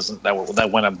think that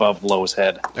went above Lowe's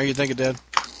head. oh, you think it did?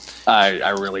 I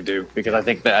really do, because I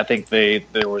think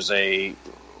there was a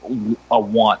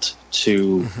want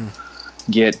to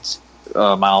get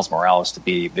Miles Morales to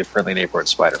be the friendly neighborhood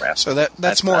Spider-Man. So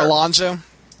that's more Alonzo.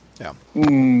 Yeah.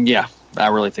 Yeah, I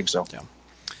really think so. Yeah.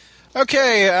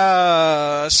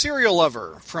 Okay, Serial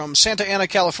Lover from Santa Ana,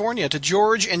 California to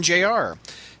George and JR.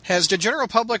 Has the general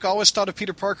public always thought of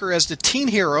Peter Parker as the teen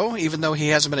hero, even though he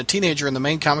hasn't been a teenager in the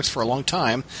main comics for a long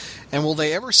time? And will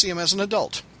they ever see him as an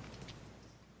adult?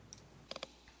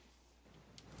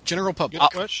 General public.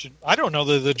 Good question. I don't know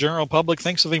that the general public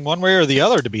thinks of him one way or the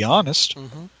other, to be honest.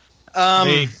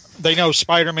 They know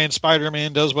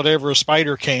Spider-Man does whatever a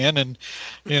spider can, and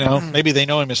maybe they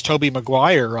know him as Tobey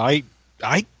Maguire. I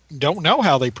don't know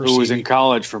how they perceive. Who was in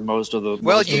college for most of the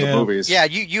movies? Yeah,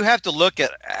 you have to look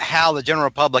at how the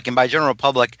general public, and by general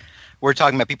public, we're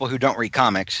talking about people who don't read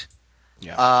comics,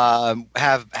 have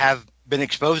been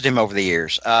exposed to him over the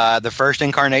years. The first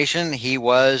incarnation, he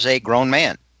was a grown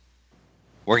man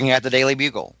working at the Daily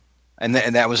Bugle, and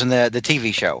that was in the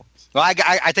TV show. Well,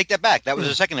 I take that back. That was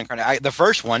the second incarnation. The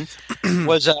first one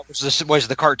was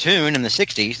the cartoon in the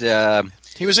 '60s.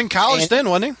 He was in college then,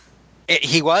 wasn't he?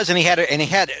 He was, and he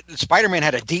had Spider-Man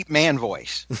had a deep man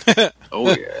voice.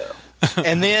 Oh yeah.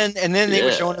 and then they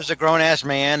were showing us a grown ass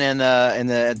man in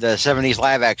the '70s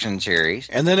live action series.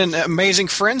 And then in Amazing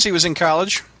Friends, he was in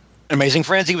college. Amazing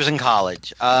Friends, he was in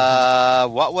college.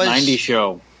 What was 90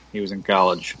 show? He was in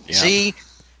college. Yeah. See,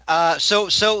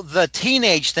 so the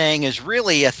teenage thing is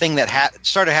really a thing that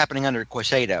started happening under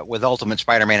Quesada with Ultimate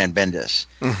Spider-Man and Bendis.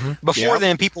 Before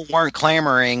then, people weren't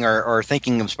clamoring or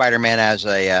thinking of Spider-Man as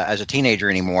a teenager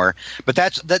anymore. But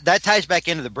that ties back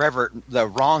into the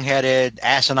wrong-headed,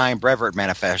 asinine Brevoort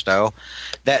manifesto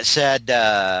that said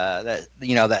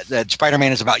that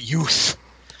Spider-Man is about youth.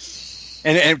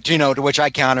 And to which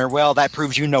I counter, well, that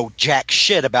proves you know jack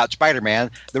shit about Spider-Man.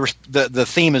 The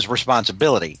theme is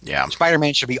responsibility. Yeah.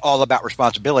 Spider-Man should be all about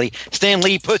responsibility. Stan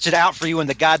Lee puts it out for you in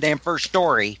the goddamn first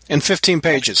story. In 15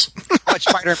 pages. What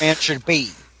Spider-Man should be.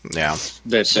 Yeah.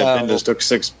 That Bendis took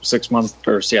 6 months,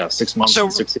 or 6 months, So-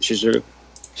 6 issues to do.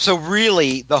 So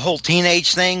really, the whole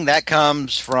teenage thing that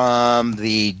comes from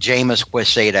the Jameis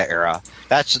Quesada era.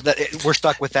 We're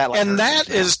stuck with that. And that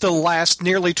is the last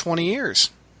nearly 20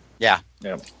 years. Yeah.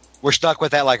 Yeah. We're stuck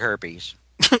with that like herpes.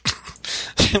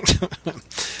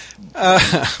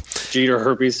 Jeter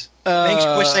herpes. Thanks,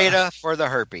 Quisada, for the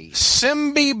herpes.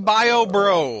 Simbi Bio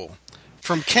Bro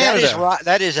from Canada.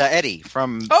 That is Eddie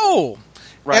from Oh,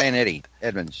 Ryan Eddie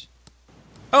Edmonds.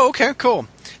 oh, okay, cool.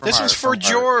 This our- is for from our-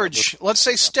 George. Let's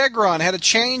say Stegron had a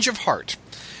change of heart,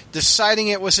 deciding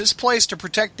it was his place to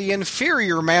protect the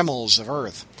inferior mammals of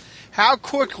Earth. How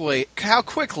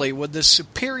quickly would this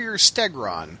superior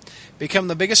Stegron become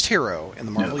the biggest hero in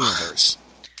the Marvel Universe?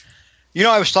 You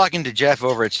know, I was talking to Jeff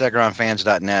over at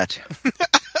StegronFans.net.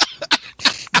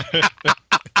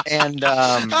 And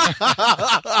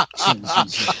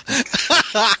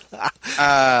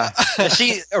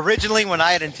see, originally when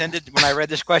I read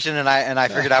this question and I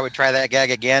figured I would try that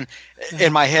gag again,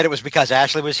 in my head it was because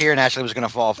Ashley was here and Ashley was going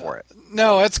to fall for it.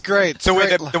 No, that's great. It's The way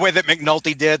great. that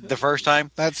McNulty did the first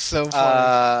time. That's so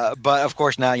funny. But of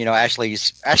course now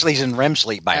Ashley's in REM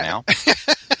sleep by now.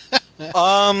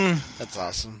 That's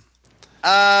awesome.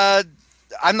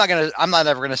 I'm not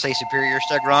ever gonna say superior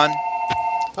Stegron.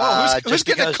 Oh, who's just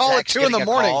getting a because call at Zach's 2 in the getting a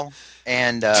morning? call,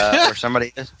 and or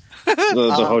somebody is.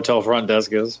 The hotel front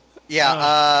desk is.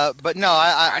 Yeah, but no,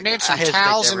 I need some hesitate to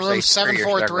towels in ever room say superior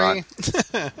 743.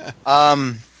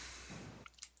 Stegron.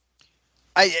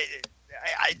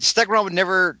 Stegron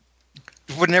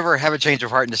would never have a change of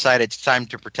heart and decide it's time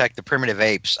to protect the primitive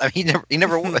apes. I mean, he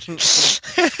never would.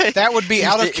 That would be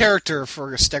out of character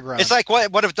for Stegron. It's like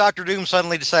what if Dr. Doom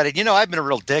suddenly decided, I've been a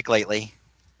real dick lately,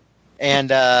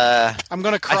 and I'm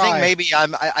going to cry.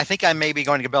 I think I may be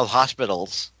going to build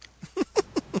hospitals,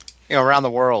 around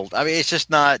the world. I mean, it's just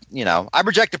not, I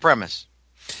reject the premise.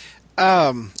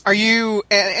 Are you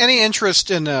any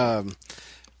interest in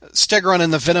Stegron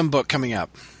in the Venom book coming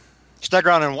up?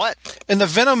 Stegron in what? In the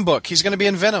Venom book, he's going to be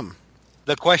in Venom.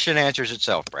 The question answers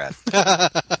itself, Brad.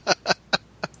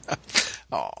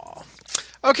 Aw.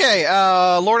 Okay,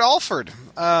 Lord Alford,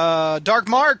 Dark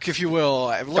Mark, if you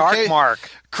will. Dark Mark.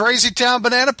 Crazy Town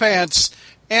Banana Pants.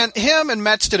 And him and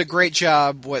Metz did a great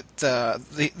job with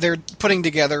they're putting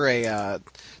together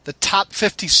the top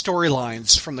 50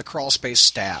 storylines from the Crawl Space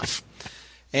staff.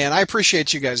 And I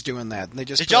appreciate you guys doing that. They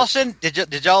just Did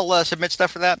y'all submit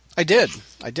stuff for that? I did.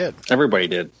 Everybody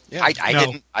did. Yeah.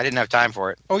 I didn't have time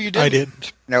for it. Oh, you did? I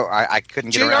didn't. No, I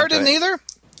couldn't get JR around to didn't it. either?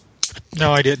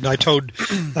 No, I didn't.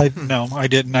 No, I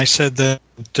didn't. I said that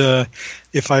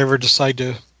if I ever decide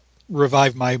to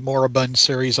revive my Moribund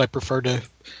series, I prefer to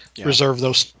reserve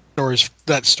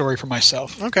that story for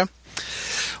myself. Okay.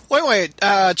 Wait.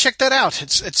 Check that out.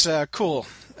 It's cool.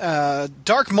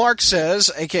 Dark Mark says,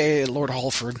 a.k.a. Lord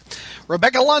Halford,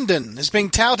 Rebecca London is being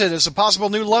touted as a possible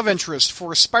new love interest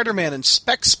for Spider-Man and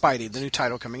Spec Spidey, the new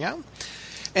title coming out.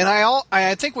 And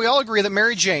I think we all agree that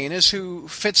Mary Jane is who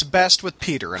fits best with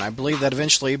Peter, and I believe that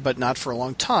eventually, but not for a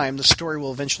long time, the story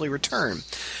will eventually return.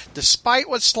 Despite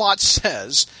what Slott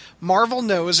says, Marvel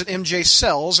knows that MJ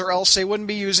sells, or else they wouldn't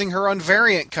be using her on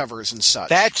variant covers and such.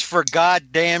 That's for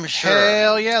goddamn sure.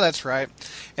 Hell yeah, that's right.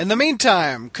 In the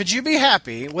meantime, could you be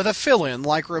happy with a fill-in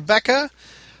like Rebecca,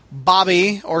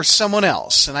 Bobby, or someone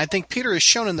else? And I think Peter has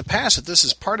shown in the past that this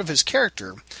is part of his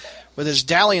character, with his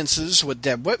dalliances with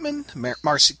Deb Whitman,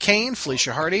 Marcy Kane,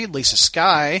 Felicia Hardy, Lisa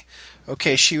Skye.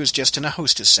 Okay, she was just in a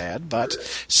hostess ad, but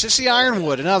Sissy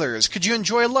Ironwood and others. Could you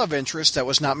enjoy a love interest that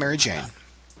was not Mary Jane?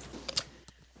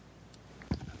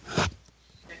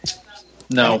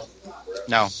 No.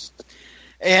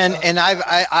 And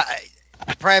I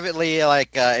privately,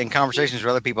 in conversations with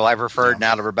other people, I've referred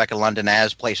now to Rebecca London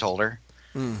as placeholder.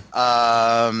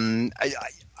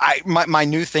 My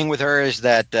new thing with her is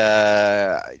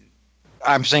that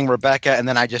I'm saying Rebecca, and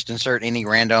then I just insert any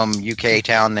random UK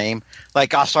town name.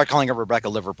 Like, I'll start calling her Rebecca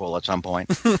Liverpool at some point,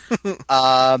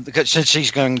 because since she's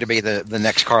going to be the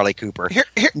next Carly Cooper.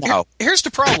 Here's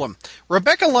the problem.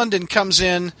 Rebecca London comes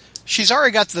in. She's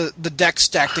already got the deck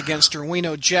stacked against her. We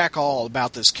know jack all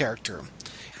about this character.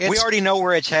 We already know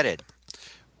where it's headed.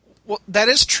 Well, that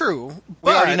is true.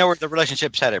 We already know where the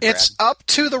relationship's headed, Brad. It's up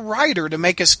to the writer to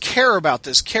make us care about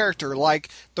this character, like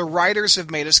the writers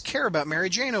have made us care about Mary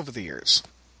Jane over the years.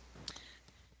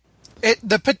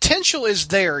 The potential is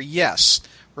there, yes.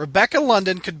 Rebecca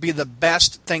London could be the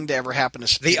best thing to ever happen to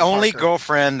Peter The only Parker.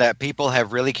 girlfriend that people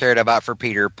have really cared about for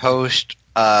Peter post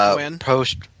One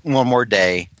More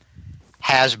Day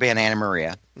has been Anna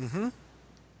Maria. Mm-hmm.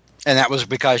 And that was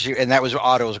because that was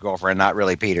Otto's girlfriend, not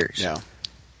really Peter's. Yeah.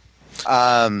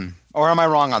 Or am I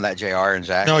wrong on that, JR and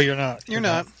Zach? No, you're not. You're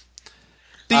not.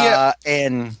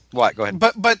 And what? Go ahead.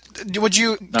 But would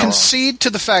you concede to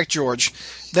the fact, George,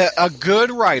 that a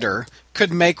good writer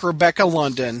could make Rebecca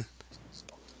London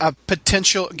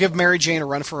give Mary Jane a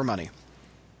run for her money?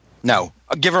 No.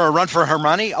 Give her a run for her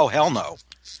money? Oh, hell no.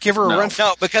 Give her a run.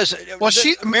 No, because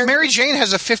Mary Jane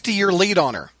has a 50-year lead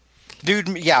on her. Dude,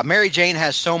 yeah, Mary Jane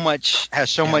has so much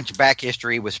back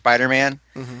history with Spider-Man.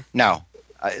 Mm-hmm. No,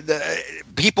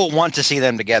 people want to see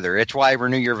them together. It's why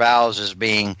Renew Your Vows is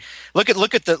being look at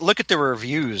the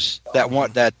reviews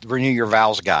that Renew Your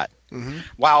Vows got. Mm-hmm.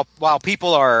 While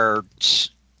people are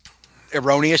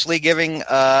erroneously giving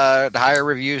the higher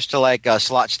reviews to like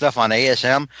slot stuff on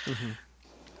ASM. Mm-hmm.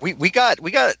 We got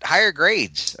higher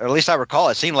grades, or at least I recall.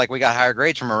 It seemed like we got higher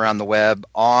grades from around the web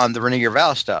on the Renew Your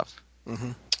Vows stuff.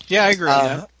 Mm-hmm. Yeah, I agree.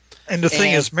 Yeah. And the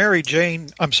thing is, Mary Jane.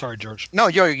 I'm sorry, George. No,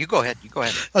 you go ahead. You go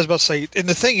ahead. I was about to say, and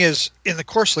the thing is, in the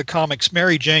course of the comics,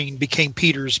 Mary Jane became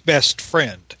Peter's best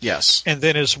friend. Yes. And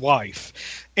then his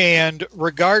wife. And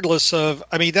regardless of,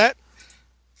 I mean, that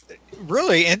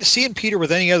really, and seeing Peter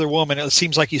with any other woman, it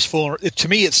seems like he's fooling. To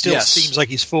me, it still seems like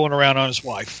he's fooling around on his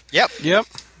wife. Yep.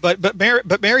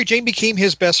 But Mary Jane became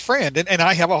his best friend, and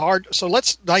I have a hard. So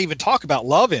let's not even talk about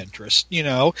love interest. You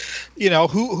know,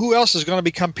 who else is going to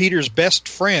become Peter's best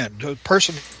friend? A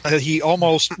person that he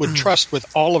almost would trust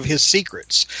with all of his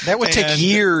secrets. That would take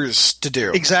years to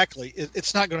do. Exactly,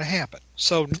 it's not going to happen.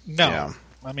 So no, Yeah.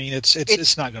 I mean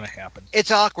it's not going to happen. It's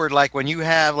awkward, like when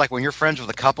you're friends with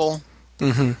a couple,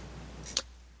 Mm-hmm.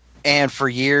 and for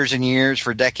years and years,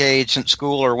 for decades since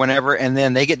school or whenever, and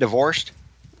then they get divorced.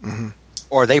 Mm-hmm.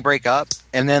 Or they break up,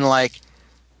 and then like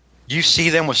you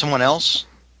see them with someone else.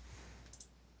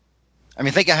 I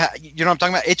mean, think of how, you know what I'm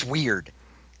talking about? It's weird,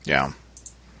 Yeah.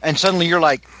 and suddenly you're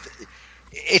like,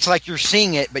 it's like you're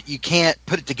seeing it, but you can't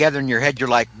put it together in your head. You're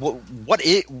like, what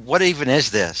even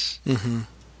is this? Mm-hmm.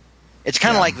 It's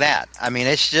kind of like that. I mean,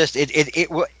 it's just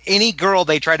any girl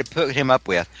they try to put him up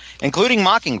with, including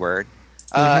Mockingbird,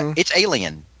 it's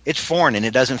alien. It's foreign, and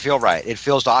it doesn't feel right. It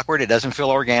feels awkward. It doesn't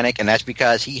feel organic, and that's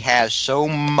because he has so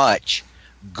much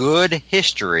good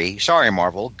history. Sorry,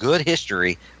 Marvel, good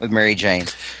history with Mary Jane.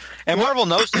 And Marvel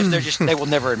knows this. They will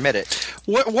never admit it.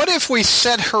 What if we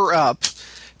set her up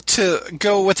to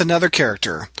go with another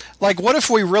character? Like, what if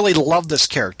we really love this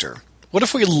character? What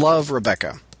if we love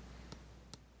Rebecca?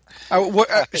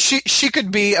 She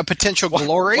could be a potential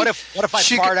glory. What if I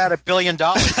fart out $1 billion?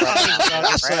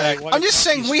 I'm just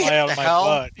saying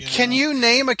butt, Can you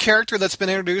name a character that's been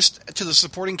introduced to the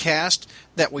supporting cast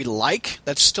that we like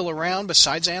that's still around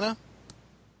besides Anna?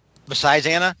 Besides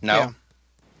Anna? No. Yeah.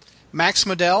 Max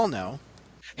Modell? No.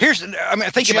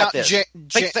 Think about this.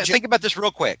 Think about this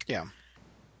real quick. Yeah.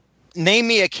 Name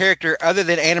me a character other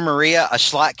than Anna Maria, a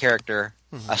slot character,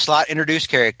 a slot introduced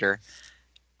character.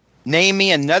 Name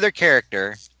me another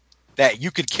character that you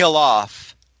could kill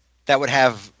off that would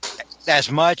have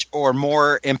as much or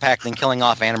more impact than killing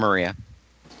off Anna Maria.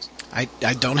 I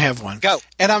don't have one. Go.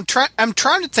 And I'm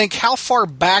trying to think, how far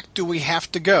back do we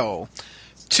have to go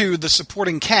to the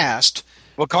supporting cast?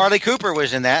 Well, Carly Cooper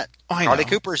was in that. I Carly know.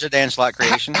 Cooper's a Dan Slott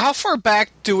creation. How far back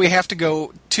do we have to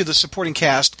go to the supporting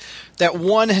cast that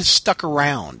one has stuck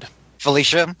around?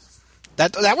 Felicia.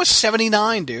 That was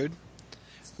 79, dude.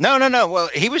 No. Well,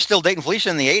 he was still dating Felicia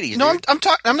in the 80s. No, dude.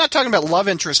 I'm not talking about love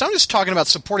interest. I'm just talking about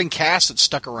supporting cast that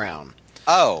stuck around.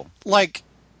 Oh. Like,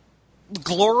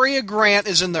 Gloria Grant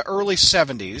is in the early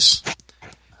 70s.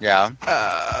 Yeah.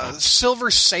 Silver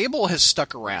Sable has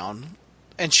stuck around,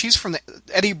 and she's from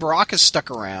Eddie Brock has stuck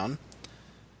around.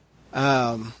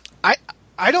 I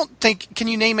don't think. Can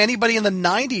you name anybody in the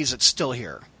 90s that's still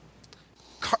here?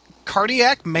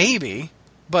 Cardiac, maybe,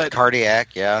 but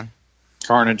Cardiac, yeah.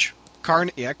 Carnage.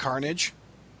 Carnage.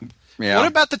 Yeah. What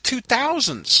about the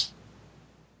 2000s?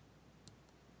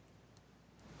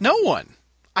 No one.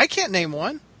 I can't name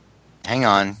one. Hang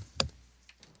on.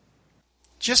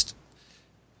 Just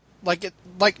like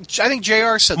I think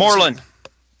JR said Moreland.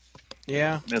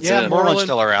 Yeah. That's yeah, it. Moreland's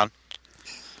still around.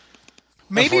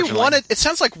 Maybe Unfortunately. it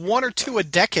sounds like one or two a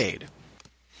decade.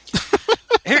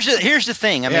 Here's the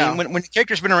thing. I mean, when the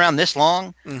character's been around this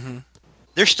long,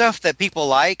 there's stuff that people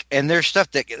like, and there's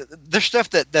stuff that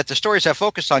the stories have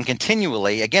focused on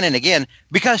continually, again and again,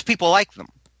 because people like them.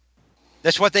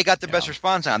 That's what they got the best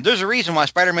response on. There's a reason why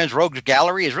Spider-Man's Rogues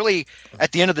Gallery is really,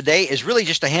 at the end of the day, is really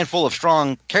just a handful of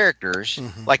strong characters.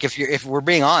 Like if we're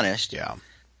being honest, Yeah.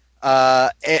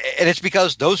 and it's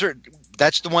because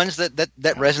that's the ones that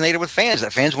resonated with fans,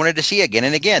 that fans wanted to see again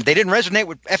and again. They didn't resonate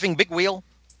with effing Big Wheel.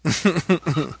 It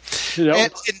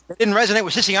didn't resonate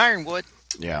with Sissy Ironwood.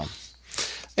 Yeah.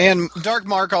 And Dark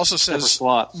Mark also says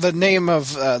the name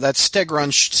of that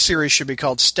Stegron series should be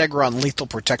called Stegron Lethal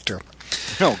Protector.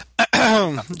 No.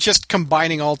 Just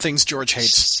combining all things George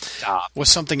hates with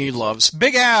something he loves.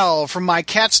 Big Al from My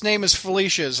Cat's Name is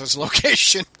Felicia's as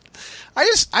location.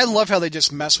 I love how they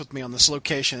just mess with me on this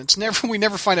location. We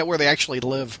never find out where they actually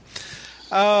live.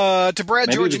 To Brad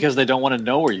Maybe George, because they don't want to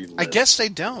know where you live. I guess they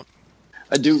don't.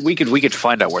 Dude, we could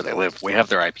find out where they live. We have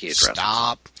their IP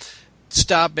address.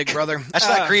 Stop, Big Brother. That's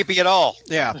not creepy at all.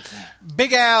 Yeah,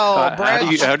 Big Al. Brad.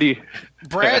 How do you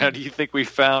Brad. how do you think we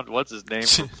found what's his name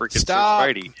from freaking Stop.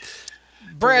 Spidey?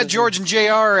 Brad, George, and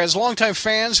JR, as longtime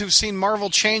fans who've seen Marvel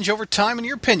change over time, in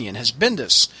your opinion, has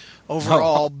Bendis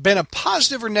overall been a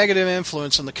positive or negative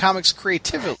influence on the comics'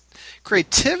 creatively?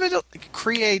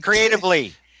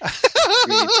 Creatively.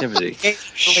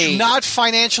 Not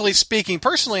financially speaking.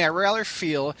 Personally, I rather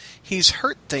feel he's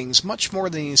hurt things much more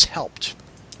than he's helped.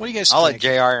 What do you guys I'll think?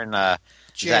 let JR and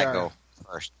Zach JR. go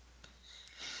first.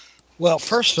 Well,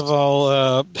 first of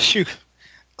all,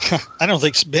 I don't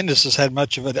think Bendis has had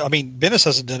much of it. I mean, Bendis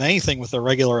hasn't done anything with the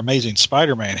regular Amazing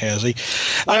Spider-Man, has he?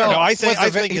 I don't know. I think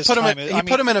he his put him time in, is- he I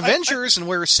put him mean, in Avengers, and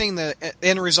we're seeing the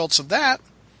end results of that.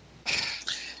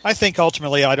 I think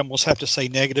ultimately I'd almost have to say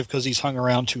negative because he's hung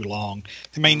around too long.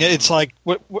 I mean, it's like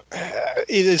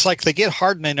it's like they get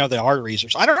hard and they know the arteries.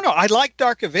 I don't know. I like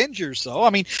Dark Avengers though. I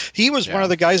mean, he was one of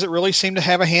the guys that really seemed to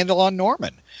have a handle on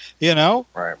Norman. You know,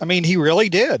 Right. I mean, he really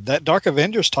did. That Dark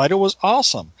Avengers title was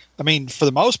awesome. I mean, for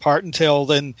the most part, until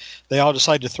then they all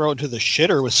decided to throw it into the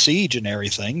shitter with Siege and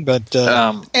everything. But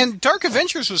And Dark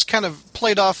Avengers was kind of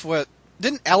played off.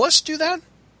 Didn't Ellis do that?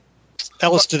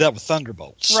 Ellis did that with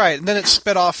Thunderbolts, Right, and then it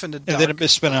spit off into Dark. And then it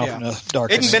spun out into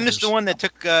Dark Isn't Avengers. Bendis the one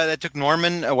that took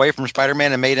Norman away from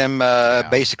Spider-Man and made him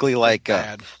basically like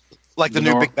Bad. the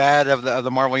new big bad of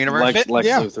the Marvel universe? Like Lex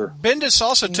yeah. Luthor. Bendis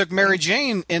also took Mary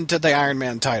Jane into the Iron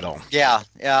Man title. Yeah.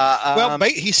 Well,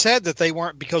 he said that they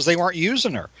weren't because they weren't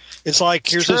using her. It's like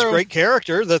here's this true. great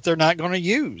character that they're not going to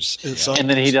use. It's, And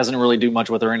then he doesn't really do much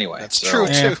with her anyway. That's so. true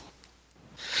Yeah. too.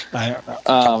 I don't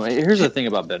know. Here's the thing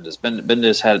about Bendis.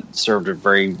 Bendis had served a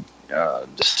very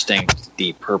distinct,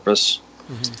 deep purpose,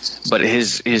 but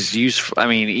his use. I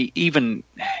mean, even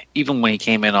when he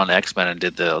came in on X-Men and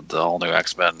did the all new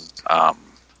X-Men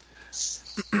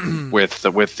with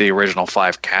the original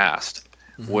 5 cast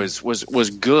was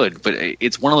good. But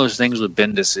it's one of those things with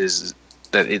Bendis is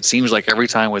that it seems like every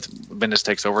time with Bendis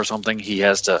takes over something, he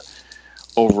has to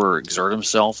overexert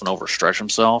himself and overstretch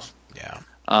himself. Yeah.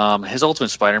 His Ultimate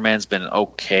Spider-Man's been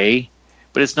okay,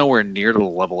 but it's nowhere near to the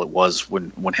level it was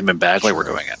when him and Bagley were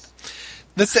doing it.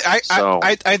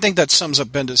 I think that sums up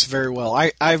Bendis very well.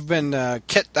 I've been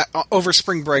over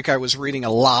spring break. I was reading a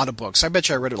lot of books. I bet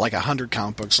you I read like 100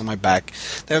 comic books on my back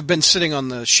that have been sitting on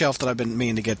the shelf that I've been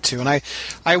meaning to get to. And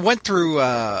I went through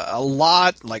a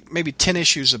lot, like maybe 10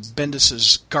 issues of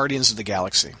Bendis's Guardians of the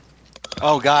Galaxy.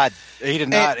 Oh God, he did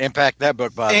not impact that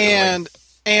book by And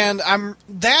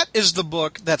that is the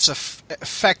book that's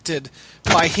affected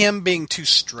by him being too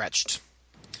stretched.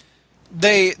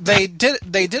 They did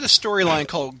a storyline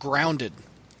called Grounded,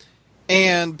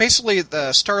 and basically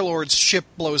the Star-Lord's ship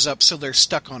blows up, so they're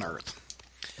stuck on Earth.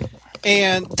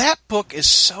 And that book is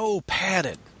so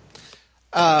padded.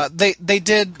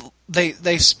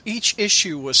 Each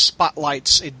issue was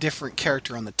spotlights a different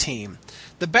character on the team.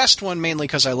 The best one, mainly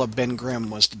because I love Ben Grimm,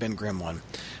 was the Ben Grimm one.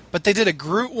 But they did a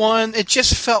Groot one. It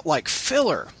just felt like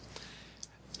filler.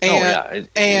 And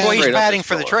he's batting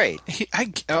for the trade.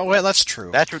 Well, that's true.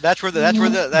 That's where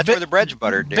the bread's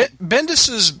buttered, dude.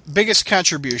 Bendis's biggest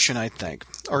contribution, I think,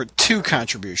 or 2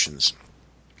 contributions,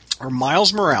 are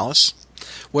Miles Morales,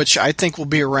 which I think will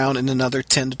be around in another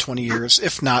 10 to 20 years,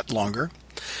 if not longer.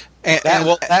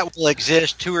 That will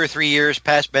exist 2 or 3 years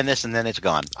past Bendis, and then it's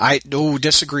gone. I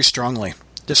disagree strongly.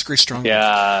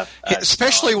 Yeah,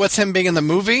 especially with him being in the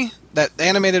movie, that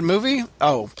animated movie.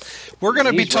 Oh, we're going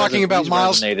to be talking about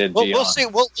Miles. We'll see.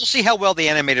 We'll see how well the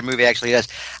animated movie actually does.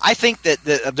 I think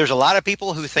that there's a lot of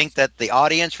people who think that the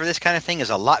audience for this kind of thing is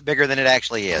a lot bigger than it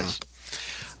actually is.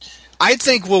 I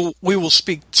think we will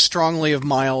speak strongly of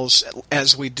Miles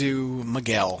as we do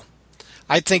Miguel.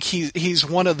 I think he's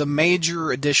one of the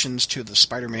major additions to the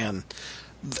Spider-Man.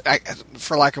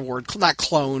 For lack of a word, not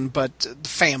clone, but the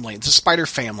family. It's a Spider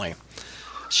family.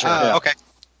 Sure. Okay.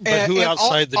 But who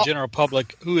outside the general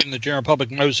public, who in the general public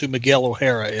knows who Miguel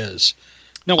O'Hara is?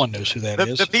 No one knows who that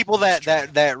is. The people that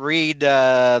read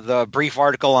the brief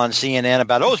article on CNN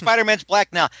about, Spider-Man's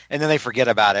black now, and then they forget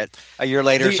about it a year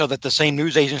later, so that the same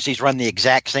news agencies run the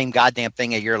exact same goddamn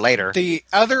thing a year later. The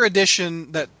other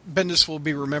addition that Bendis will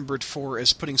be remembered for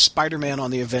is putting Spider-Man on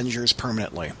the Avengers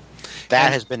permanently.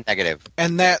 That has been negative.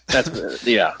 And that's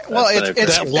well,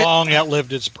 it's long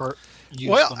outlived its use.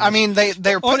 Well, I mean,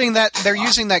 they're putting that, they're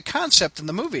using that concept in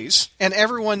the movies, and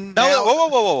everyone.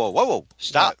 Whoa!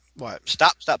 Stop! What?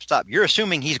 Stop! You're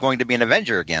assuming he's going to be an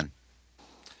Avenger again.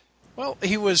 Well,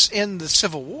 he was in the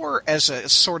Civil War as a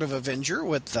sort of Avenger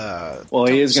with. Well,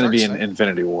 he is going to be in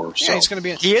Infinity War. So. Yeah, he's going to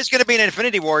be. He is going to be in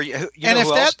Infinity War. You and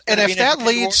know if that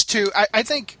leads to, I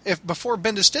think if before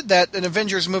Bendis did that, an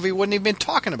Avengers movie wouldn't have been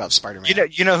talking about Spider-Man.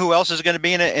 You know who else is going to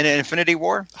be in an Infinity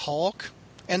War? Hulk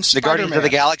and The Spider-Man. Guardians of the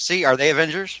Galaxy. Are they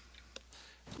Avengers?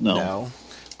 No.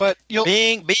 But you'll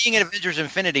being in Avengers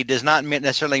Infinity does not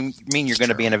necessarily mean you're going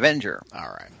to be an Avenger. All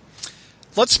right.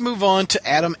 Let's move on to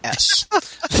Adam S.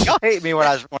 Y'all hate me when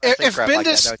I say If crap like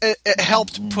Bendis that.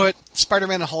 helped put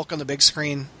Spider-Man and Hulk on the big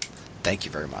screen, thank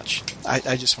you very much.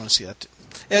 I just want to see that.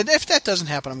 And if that doesn't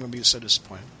happen, I'm going to be so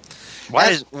disappointed.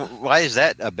 Why is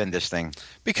that a Bendis thing?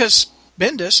 Because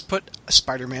Bendis put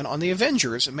Spider-Man on the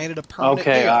Avengers and made it a permanent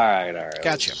Okay, deal. all right.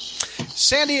 Gotcha.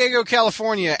 San Diego,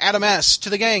 California, Adam S. To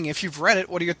the gang, if you've read it,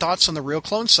 what are your thoughts on the Real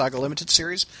Clone Saga limited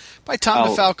series by Tom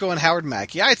DeFalco and Howard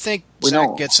Mackey? I think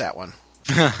Zach gets that one.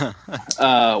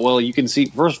 Well, you can see.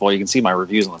 First of all, you can see my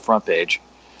reviews on the front page.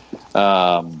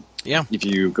 Yeah. If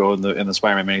you go in the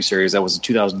Spider-Man miniseries, that was in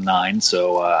 2009.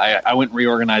 So I went and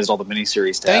reorganized all the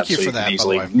miniseries tabs. Thank you so for that,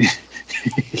 easily, by the way.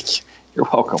 You're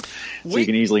welcome. So you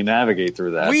can easily navigate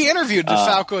through that. We interviewed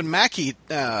DeFalco and Mackey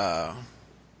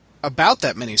about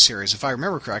that miniseries, if I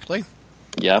remember correctly.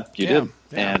 Yeah, you did,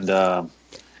 yeah. and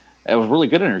it was a really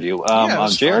good interview.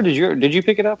 JR, did you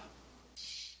pick it up?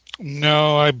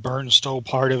 No, I stole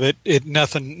part of it.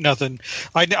 Nothing.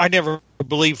 I never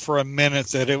believed for a minute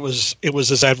that it was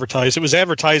as advertised. It was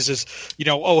advertised as,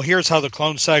 here's how the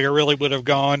Clone Saga really would have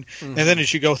gone. Mm-hmm. And then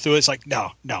as you go through it, it's like,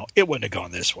 no, it wouldn't have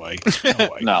gone this way. No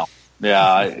way. No.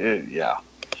 Yeah.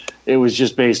 It was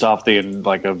just based off a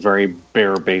very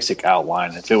bare basic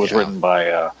outline. If it was written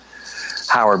by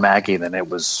Howard Mackey, then it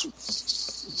was.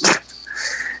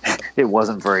 It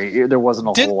wasn't there wasn't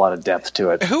a whole lot of depth to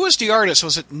it. Who was the artist?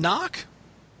 Was it Knock?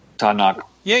 Todd Knock.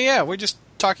 Yeah. We're just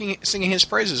singing his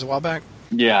praises a while back.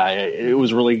 Yeah, it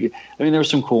was really. I mean, there were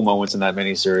some cool moments in that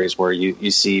miniseries where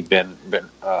you see Ben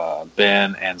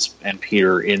and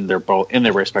Peter in their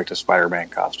respective Spider-Man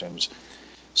costumes,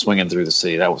 swinging through the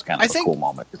city. That was kind of a cool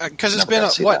moment. Because it's been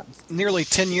nearly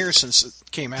 10 years since it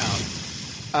came out.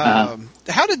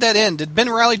 How did that end? Did Ben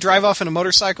Reilly drive off in a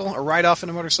motorcycle or ride off in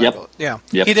a motorcycle? Yep.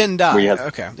 Yeah. He didn't die.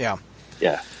 Okay. Yeah.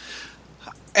 Yeah.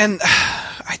 And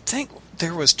I think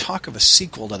there was talk of a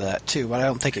sequel to that too, but I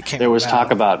don't think it came. There was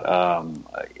talk about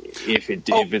if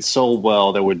it sold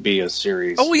well, there would be a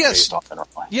series. Oh yes, based off Ben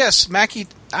Reilly. Yes. Mackey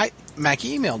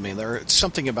emailed me there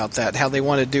something about that. How they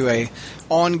want to do a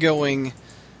ongoing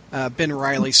Ben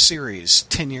Reilly series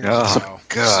 10 years ago. Oh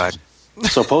God.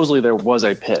 Supposedly there was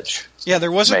a pitch. Yeah,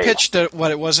 there was a pitch to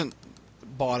what it wasn't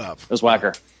bought up. It was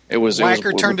Wacker.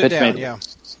 Wacker turned it down. Yeah.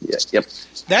 Yep.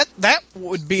 That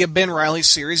would be a Ben Reilly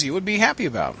series you would be happy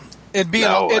about. It'd be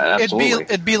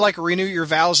it'd be like Renew Your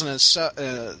Vows in its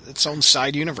own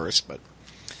side universe, but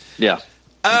yeah.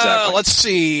 Exactly. Let's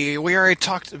see. We already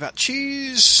talked about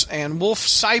Cheese and Wolf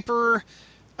Cyper.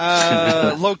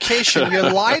 Location. You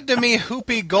lied to me,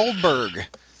 Whoopi Goldberg.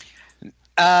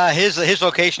 His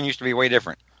location used to be way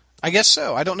different. I guess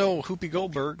so. I don't know Whoopi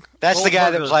Goldberg. That's the guy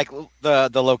that was like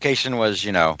the location was,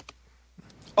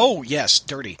 Oh yes,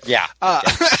 dirty. Yeah.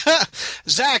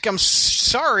 Zach, I'm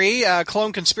sorry.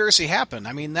 Clone conspiracy happened.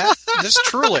 I mean this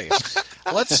truly.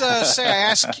 Let's say I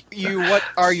ask you what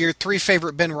are your 3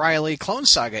 favorite Ben Reilly Clone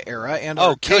Saga era and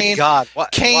good God.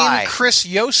 Why? Chris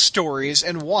Yost stories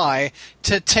and why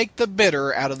to take the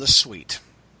bitter out of the sweet.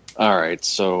 All right.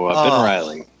 So Ben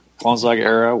Reilly Clone Saga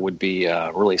era would be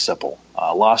really simple.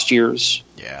 Lost Years.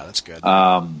 Yeah, that's good.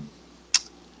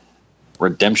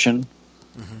 Redemption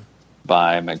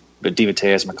by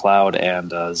DeMatteis, McLeod,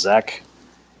 and Zach,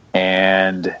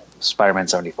 and Spider-Man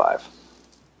 75.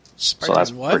 So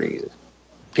that's pretty easy.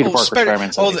 Peter Parker,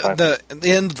 Spider-Man 75. The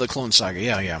end of the Clone Saga.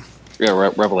 Yeah.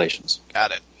 Yeah, Revelations.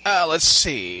 Got it. Let's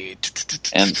see.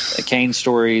 And Kane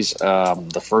stories,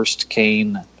 the first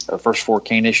 4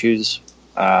 Kane issues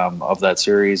of that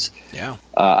series. Yeah.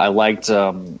 I liked,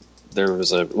 there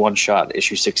was a one-shot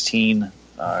issue 16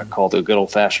 called The Good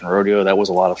Old Fashioned Rodeo. That was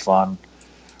a lot of fun.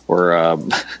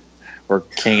 Where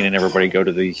Kane and everybody go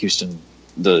to the Houston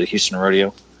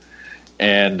rodeo,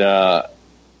 and the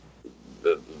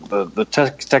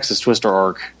Texas Twister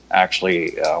arc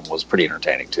actually was pretty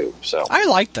entertaining too. So I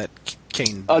like that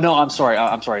Kane. Oh no, I'm sorry,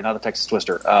 not the Texas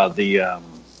Twister. The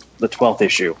 12th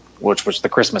issue, which was the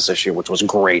Christmas issue, which was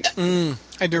great.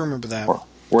 I do remember that.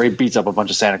 Where he beats up a bunch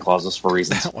of Santa Clauses for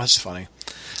reasons. That was funny.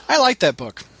 I like that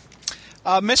book.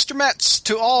 Mr. Metz,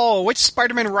 to all, which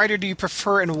Spider-Man writer do you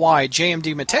prefer and why?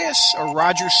 J.M.D. Matteis or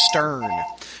Roger Stern?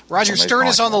 Roger Stern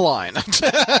is on the line.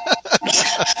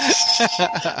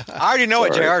 I already know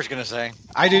what JR is going to say.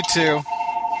 I do too.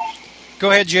 Go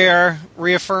ahead, JR.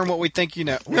 Reaffirm what we think you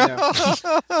know. We know.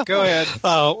 Go ahead.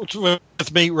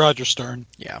 With me, Roger Stern.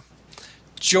 Yeah.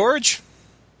 George?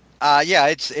 Yeah,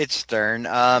 it's Stern.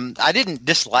 I didn't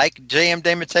dislike J.M.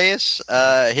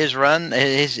 DeMatteis, his run,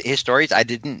 his stories. I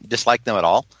didn't dislike them at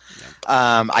all.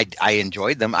 I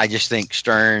enjoyed them. I just think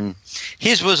Stern,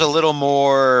 his was a little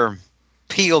more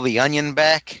peel the onion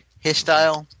back, his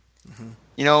style.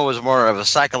 You know, it was more of a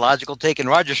psychological take, and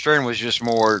Roger Stern was just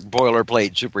more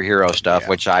boilerplate superhero stuff,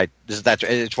 which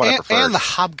it's what I prefer. And the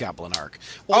Hobgoblin arc.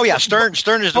 Well, Stern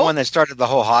is the one that started the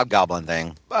whole Hobgoblin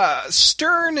thing.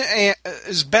 Stern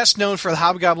is best known for the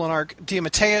Hobgoblin arc.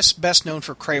 DeMatteis best known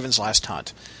for Kraven's Last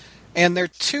Hunt. And they're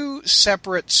two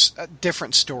separate,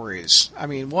 different stories. I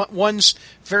mean, one's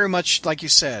very much, like you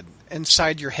said,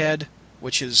 inside your head,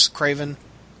 which is Kraven,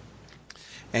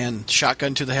 and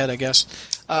shotgun to the head, I guess.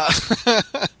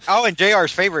 Oh, and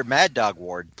JR's favorite Mad Dog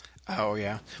Ward. Oh,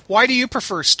 yeah. Why do you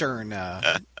prefer Stern,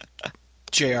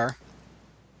 JR?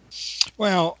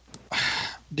 Well,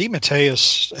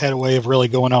 DeMatteis had a way of really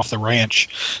going off the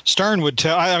ranch. Stern would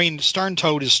tell. I mean, Stern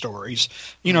told his stories.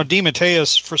 You know,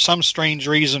 DeMatteis, for some strange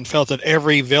reason, felt that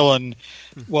every villain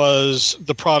was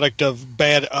the product of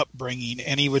bad upbringing,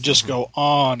 and he would just go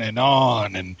on,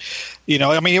 and you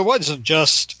know, I mean, it wasn't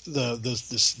just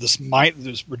this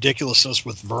ridiculousness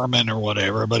with Vermin or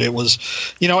whatever, but it was,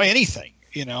 you know, anything.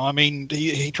 You know, I mean,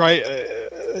 he tried.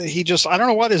 He just, I don't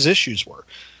know what his issues were.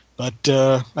 But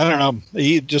I don't know.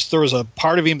 There was a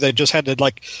part of him that just had to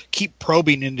like keep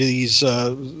probing into these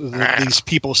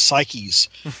people's psyches,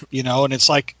 you know. And it's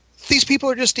like, these people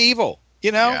are just evil,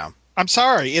 you know. Yeah. I'm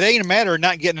sorry, it ain't a matter of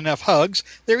not getting enough hugs.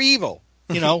 They're evil,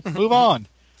 you know. Move on.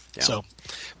 Yeah. So,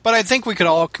 but I think we could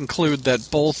all conclude that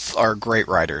both are great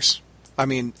writers. I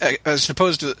mean, as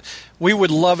opposed to, we would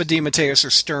love a DeMatteis or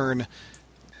Stern.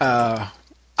 I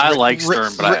like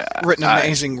Stern, but written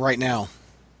amazing right now.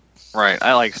 Right,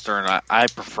 I like Stern. I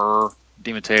prefer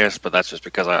DeMatteis, but that's just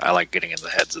because I like getting in the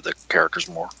heads of the characters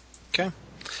more. Okay.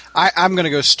 I'm going to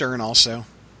go Stern also,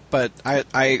 but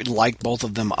I like both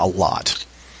of them a lot.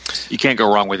 You can't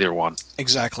go wrong with either one.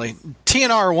 Exactly.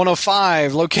 TNR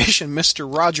 105, location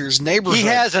Mr. Rogers' neighborhood. He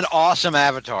has an awesome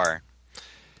avatar.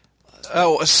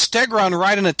 Oh, a Stegron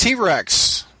riding a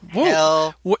T-Rex. Whoa.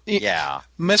 Hell, yeah.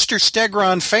 Mr.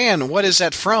 Stegron fan, what is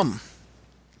that from?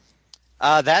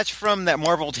 That's from that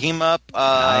Marvel team-up.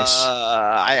 Nice.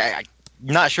 I'm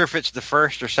not sure if it's the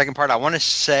first or second part. I want to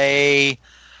say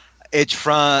it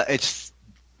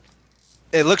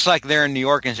looks like they're in New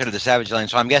York instead of the Savage Land,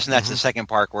 so I'm guessing that's the second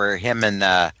part where him and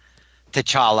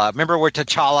T'Challa. Remember where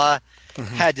T'Challa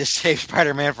had to save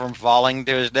Spider-Man from falling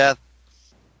to his death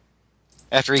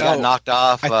after he got knocked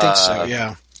off? I think so,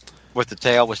 yeah. With the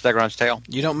tail, with Stegron's tail.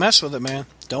 You don't mess with it, man.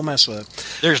 Don't mess with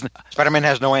it. Spider-Man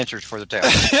has no answers for the tail.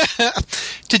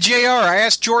 To JR, I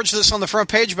asked George this on the front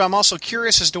page, but I'm also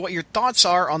curious as to what your thoughts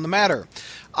are on the matter.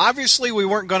 Obviously, we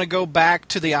weren't going to go back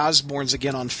to the Osborns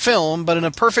again on film, but in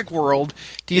a perfect world,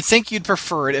 do you think you'd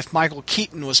prefer it if Michael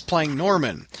Keaton was playing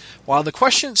Norman? While the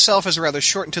question itself is rather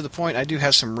short and to the point, I do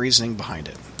have some reasoning behind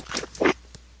it.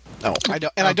 No, I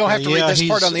don't, and I don't have to read this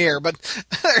part on the air, but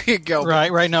there you go.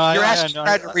 Right now, you're asking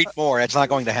to read more. It's not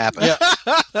going to happen.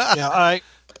 Yeah,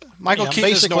 Michael Keaton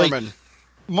is Norman.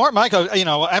 Michael, you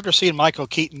know, after seeing Michael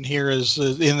Keaton here on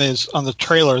the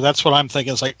trailer, that's what I'm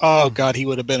thinking. It's like, oh God, he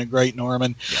would have been a great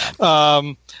Norman.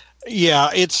 Yeah,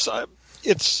 it's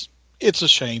a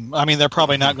shame. I mean, they're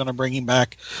probably not going to bring him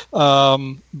back.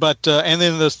 But and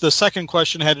then the second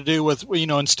question had to do with, you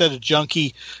know, instead of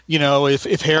Junkie, you know,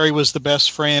 if Harry was the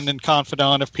best friend and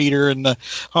confidant of Peter in the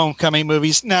Homecoming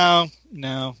movies, no,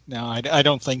 I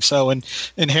don't think so. And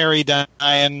Harry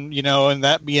dying, you know, and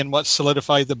that being what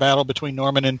solidified the battle between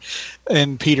Norman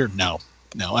and Peter, no,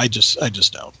 I just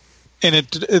don't. And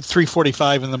at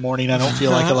 3:45 in the morning, I don't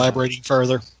feel like elaborating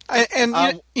further.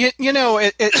 And you know,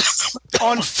 it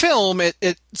on film,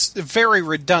 it's very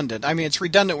redundant. I mean, it's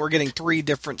redundant. We're getting 3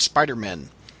 different Spider-Men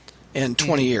in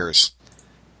 20 years.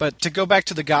 But to go back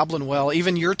to the Goblin Well,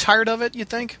 even you're tired of it, you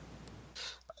think?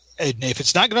 And if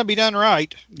it's not going to be done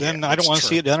right, then I don't want to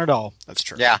see it done at all. That's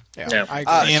true. Yeah. I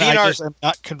agree. And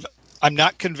I'm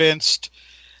not convinced.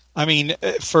 I mean,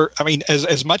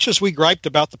 as much as we griped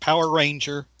about the Power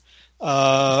Ranger,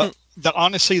 that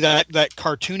honestly that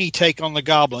cartoony take on the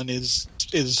Goblin is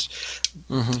that's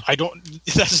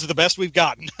the best we've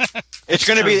gotten. It's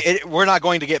going to be. We're not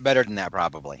going to get better than that,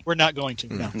 probably. We're not going to.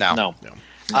 No.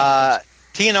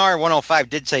 TNR 105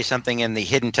 did say something in the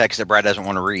hidden text that Brad doesn't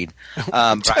want to read,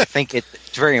 but I think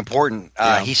it's very important.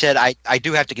 He said, I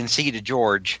do have to concede to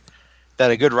George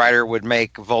that a good writer would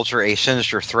make Vulture a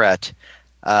sinister threat,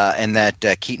 and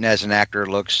that Keaton as an actor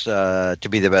looks to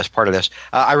be the best part of this.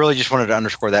 I really just wanted to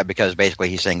underscore that because basically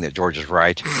he's saying that George is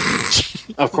right.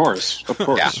 Of course,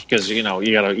 because you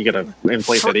gotta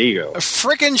inflate that ego.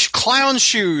 Frickin' Clown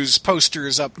Shoes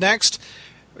posters up next.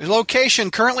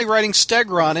 Location currently writing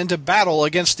Stegron into battle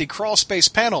against the Crawl Space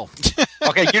panel.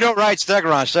 Okay, you don't write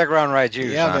Stegron. Stegron writes you.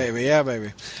 Yeah, son. baby. Yeah,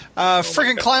 baby.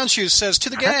 Frickin' Clown Shoes says, to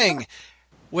the gang,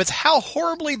 with how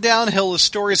horribly downhill the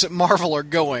stories at Marvel are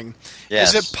going,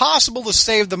 Yes. is it possible to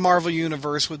save the Marvel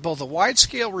Universe with both a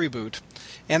wide-scale reboot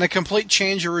and a complete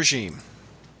change of regime?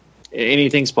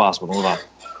 Anything's possible. Hold on.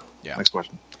 Yeah. Next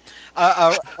question.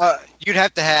 You'd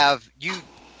have to have you.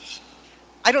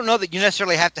 I don't know that you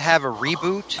necessarily have to have a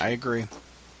reboot. I agree.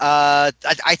 I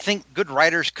think good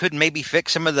writers could maybe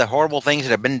fix some of the horrible things that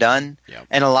have been done, Yep.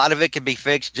 and a lot of it can be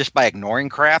fixed just by ignoring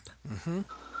crap.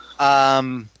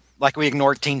 Like we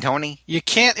ignored Teen Tony. You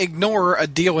can't ignore a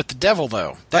deal with the devil,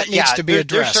 though. That needs to be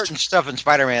addressed. There's certain stuff in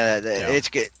Spider-Man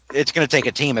that it's going to take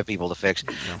a team of people to fix,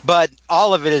 but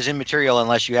all of it is immaterial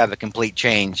unless you have a complete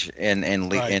change in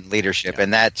leadership,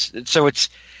 and that's so it's.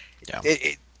 Yeah.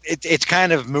 It's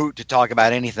kind of moot to talk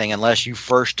about anything unless you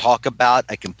first talk about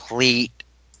a complete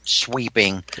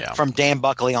sweeping from Dan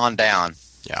Buckley on down.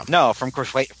 Yeah. No, from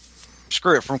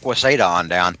Quesada on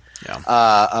down. Yeah.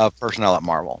 Of personnel at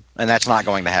Marvel, and that's not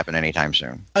going to happen anytime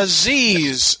soon.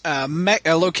 Aziz,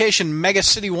 location Mega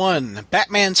City 1.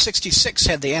 Batman 66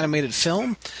 had the animated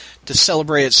film to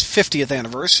celebrate its 50th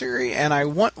anniversary, and I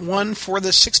want one for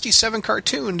the 67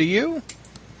 cartoon. Do you?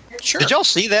 Sure. Did y'all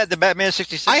see that, the Batman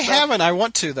 66? I haven't. I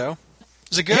want to, though.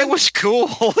 Is it good? It was cool.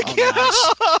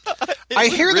 I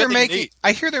hear really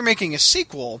they're making a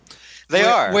sequel. They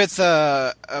are with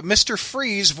Mr.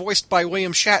 Freeze voiced by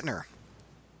William Shatner.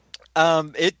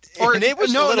 It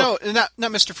was not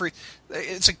Mr. Freeze.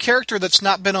 It's a character that's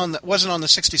wasn't on the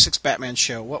 66 Batman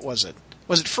show. What was it?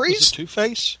 Was it Freeze? Was it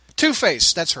Two-Face?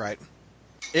 Two-Face. That's right.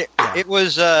 It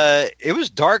was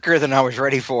darker than I was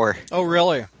ready for. Oh,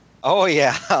 really? Oh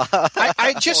yeah.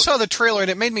 I just saw the trailer and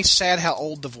it made me sad how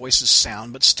old the voices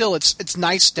sound, but still, it's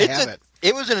nice to have it.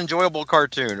 It was an enjoyable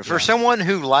cartoon for someone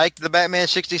who liked the Batman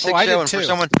 66 show, and too. for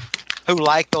someone who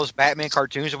liked those Batman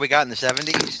cartoons that we got in the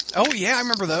 70s. Oh yeah, I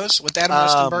remember those with Adam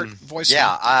Westenberg voicing.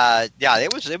 Yeah,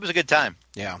 it was a good time.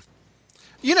 Yeah,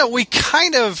 we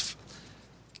kind of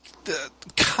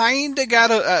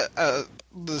got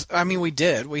we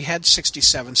did. We had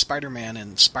 67 Spider-Man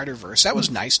and Spider-Verse. That was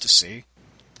nice to see.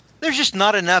 There's just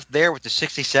not enough there with the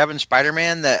 67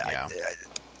 Spider-Man that.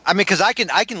 I mean, because I can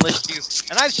list you,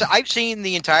 and I've seen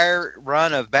the entire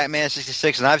run of Batman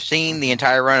 66, and I've seen the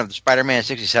entire run of the Spider-Man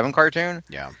 67 cartoon.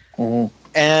 Yeah. Mm-hmm.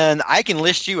 And I can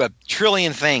list you a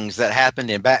trillion things that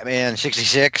happened in Batman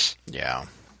 66. Yeah.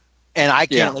 And I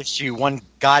can't list you one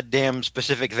goddamn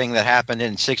specific thing that happened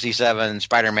in 67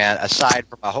 Spider-Man aside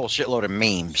from a whole shitload of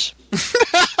memes.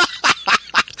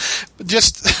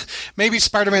 Just maybe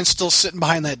Spider-Man's still sitting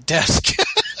behind that desk.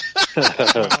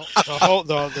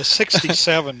 The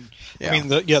 67. I mean,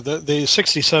 the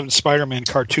 67 Spider-Man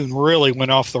cartoon really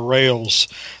went off the rails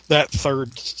that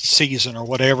third season or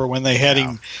whatever when they had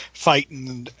him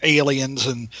fighting aliens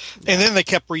and then they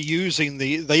kept reusing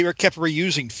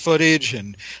footage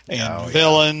and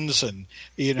villains and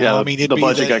I mean the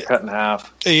budget got cut in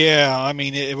half. Yeah, I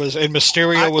mean it was, and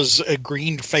Mysterio was a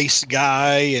green-faced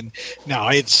guy, and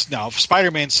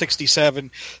Spider-Man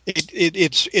 67.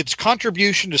 Its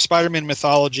contribution to Spider-Man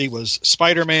mythology was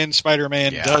Spider-Man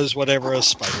does whatever a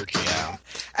spider can.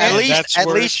 At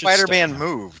least Spider-Man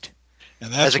moved.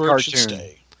 And that's as a where cartoon. It should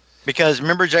stay. Because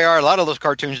remember, JR, a lot of those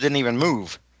cartoons didn't even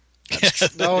move.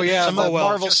 Oh yeah, the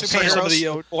Marvel some of superheroes.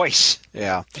 the voice.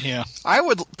 Yeah. I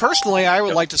would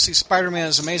like to see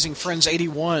Spider-Man's Amazing Friends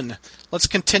 81. Let's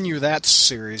continue that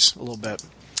series a little bit.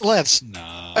 Let's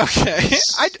not. Okay,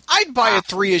 I'd buy a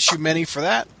 3-issue mini for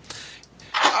that.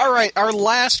 All right, our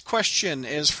last question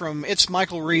is from It's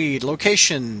Michael Reed.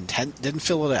 Location didn't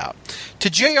fill it out. To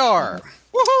JR.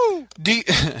 Woohoo!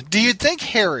 Do you think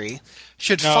Harry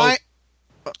should find?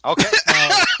 Okay,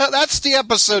 that's the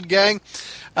episode, gang.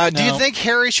 Do you think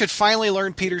Harry should finally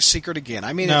learn Peter's secret again?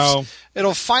 I mean,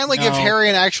 it'll finally give Harry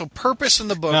an actual purpose in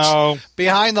the books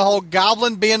behind the whole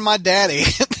Goblin being my daddy.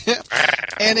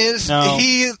 And is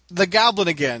he the Goblin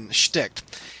again shtick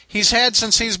he's had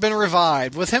since he's been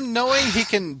revived, with him knowing he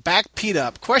can back Pete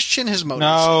up, question his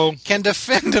motives, can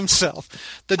defend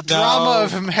himself, the drama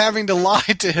of him having to lie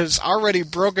to his already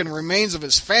broken remains of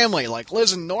his family, like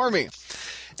Liz and Normie.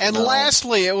 And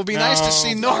lastly, it would be nice to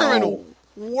see Norman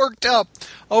worked up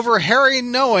over Harry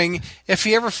knowing if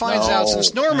he ever finds out,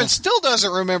 since Norman still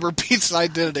doesn't remember Pete's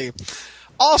identity.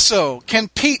 Also, can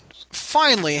Pete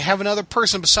finally have another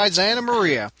person besides Anna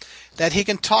Maria that he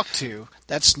can talk to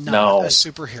that's not No. a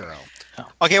superhero.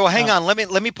 Okay, well, hang on. Let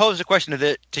me pose the question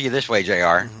to you this way,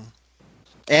 JR.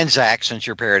 And Zach, since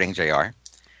you're parroting JR.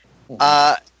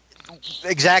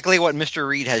 Exactly what Mr.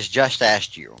 Reed has just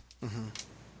asked you.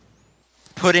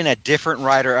 Put in a different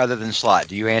writer other than Slott.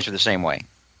 Do you answer the same way?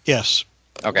 Yes.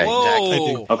 Okay, Whoa. Zach. I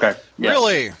do. Okay. Yeah.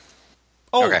 Really?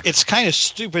 Oh, Okay. it's kind of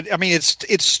stupid. I mean,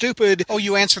 it's stupid Oh,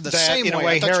 you answered the that same in a way.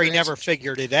 way I thought you Harry answered- never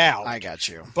figured it out. I got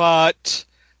you. But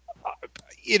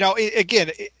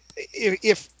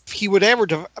if he would ever,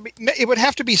 it would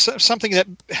have to be something that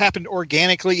happened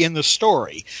organically in the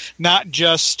story, not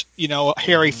just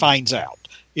Harry finds out.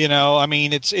 I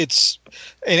mean, it's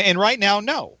and right now,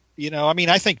 no. I mean,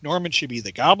 I think Norman should be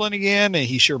the Goblin again, and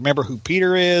he should remember who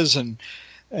Peter is, and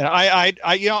I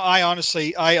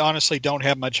honestly don't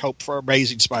have much hope for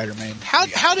Amazing Spider-Man.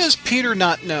 How does Peter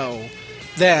not know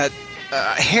that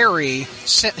Harry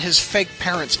sent his fake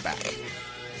parents back?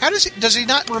 Does he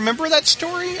not remember that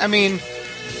story? I mean,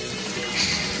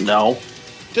 No.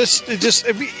 Just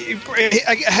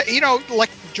like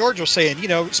George was saying,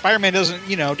 Spider-Man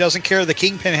doesn't care the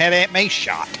Kingpin had Aunt May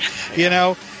shot.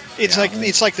 It's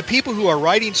like the people who are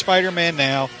writing Spider-Man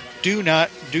now do not.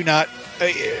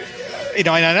 And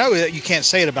I know that you can't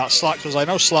say it about Slott because I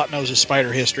know Slott knows his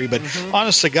Spider history, but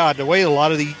honest to God, the way a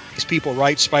lot of these people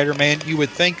write Spider-Man, you would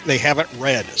think they haven't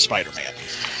read Spider-Man.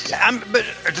 But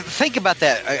think about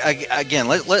that again.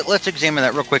 Let's examine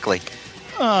that real quickly.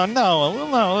 Oh no!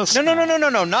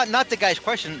 No! Not the guy's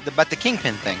question, but the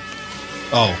Kingpin thing.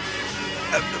 Oh,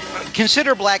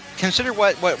 Consider Black. Consider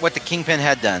what the Kingpin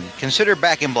had done. Consider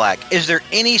Back in Black. Is there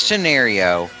any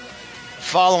scenario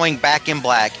following Back in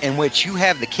Black in which you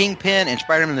have the Kingpin and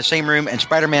Spider-Man in the same room, and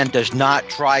Spider-Man does not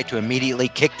try to immediately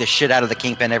kick the shit out of the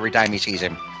Kingpin every time he sees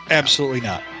him? absolutely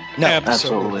not. No,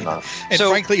 Absolutely not. And So-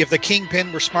 frankly, if the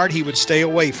Kingpin were smart, he would stay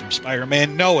away from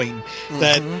Spider-Man, knowing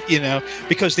that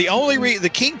because the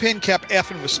Kingpin kept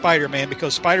effing with Spider-Man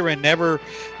because Spider-Man never,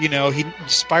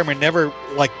 Spider-Man never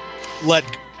like let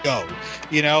go,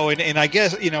 and I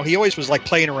guess he always was like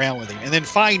playing around with him, and then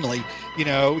finally,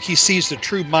 he sees the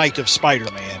true might of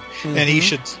Spider-Man, and he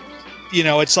should.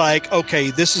 It's like,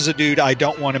 okay, this is a dude I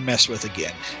don't want to mess with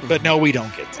again. But no, we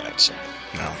don't get that. So.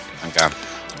 No. Okay.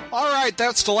 all right,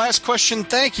 that's the last question.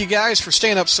 Thank you guys for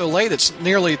staying up so late. It's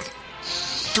nearly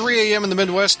 3 a.m. in the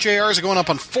Midwest. JR's are going up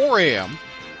on 4 a.m.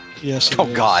 Yes. it Oh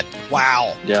is. God.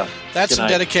 Wow. Yeah. That's Good some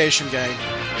night. dedication, gang.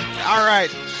 All right,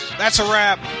 that's a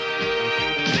wrap.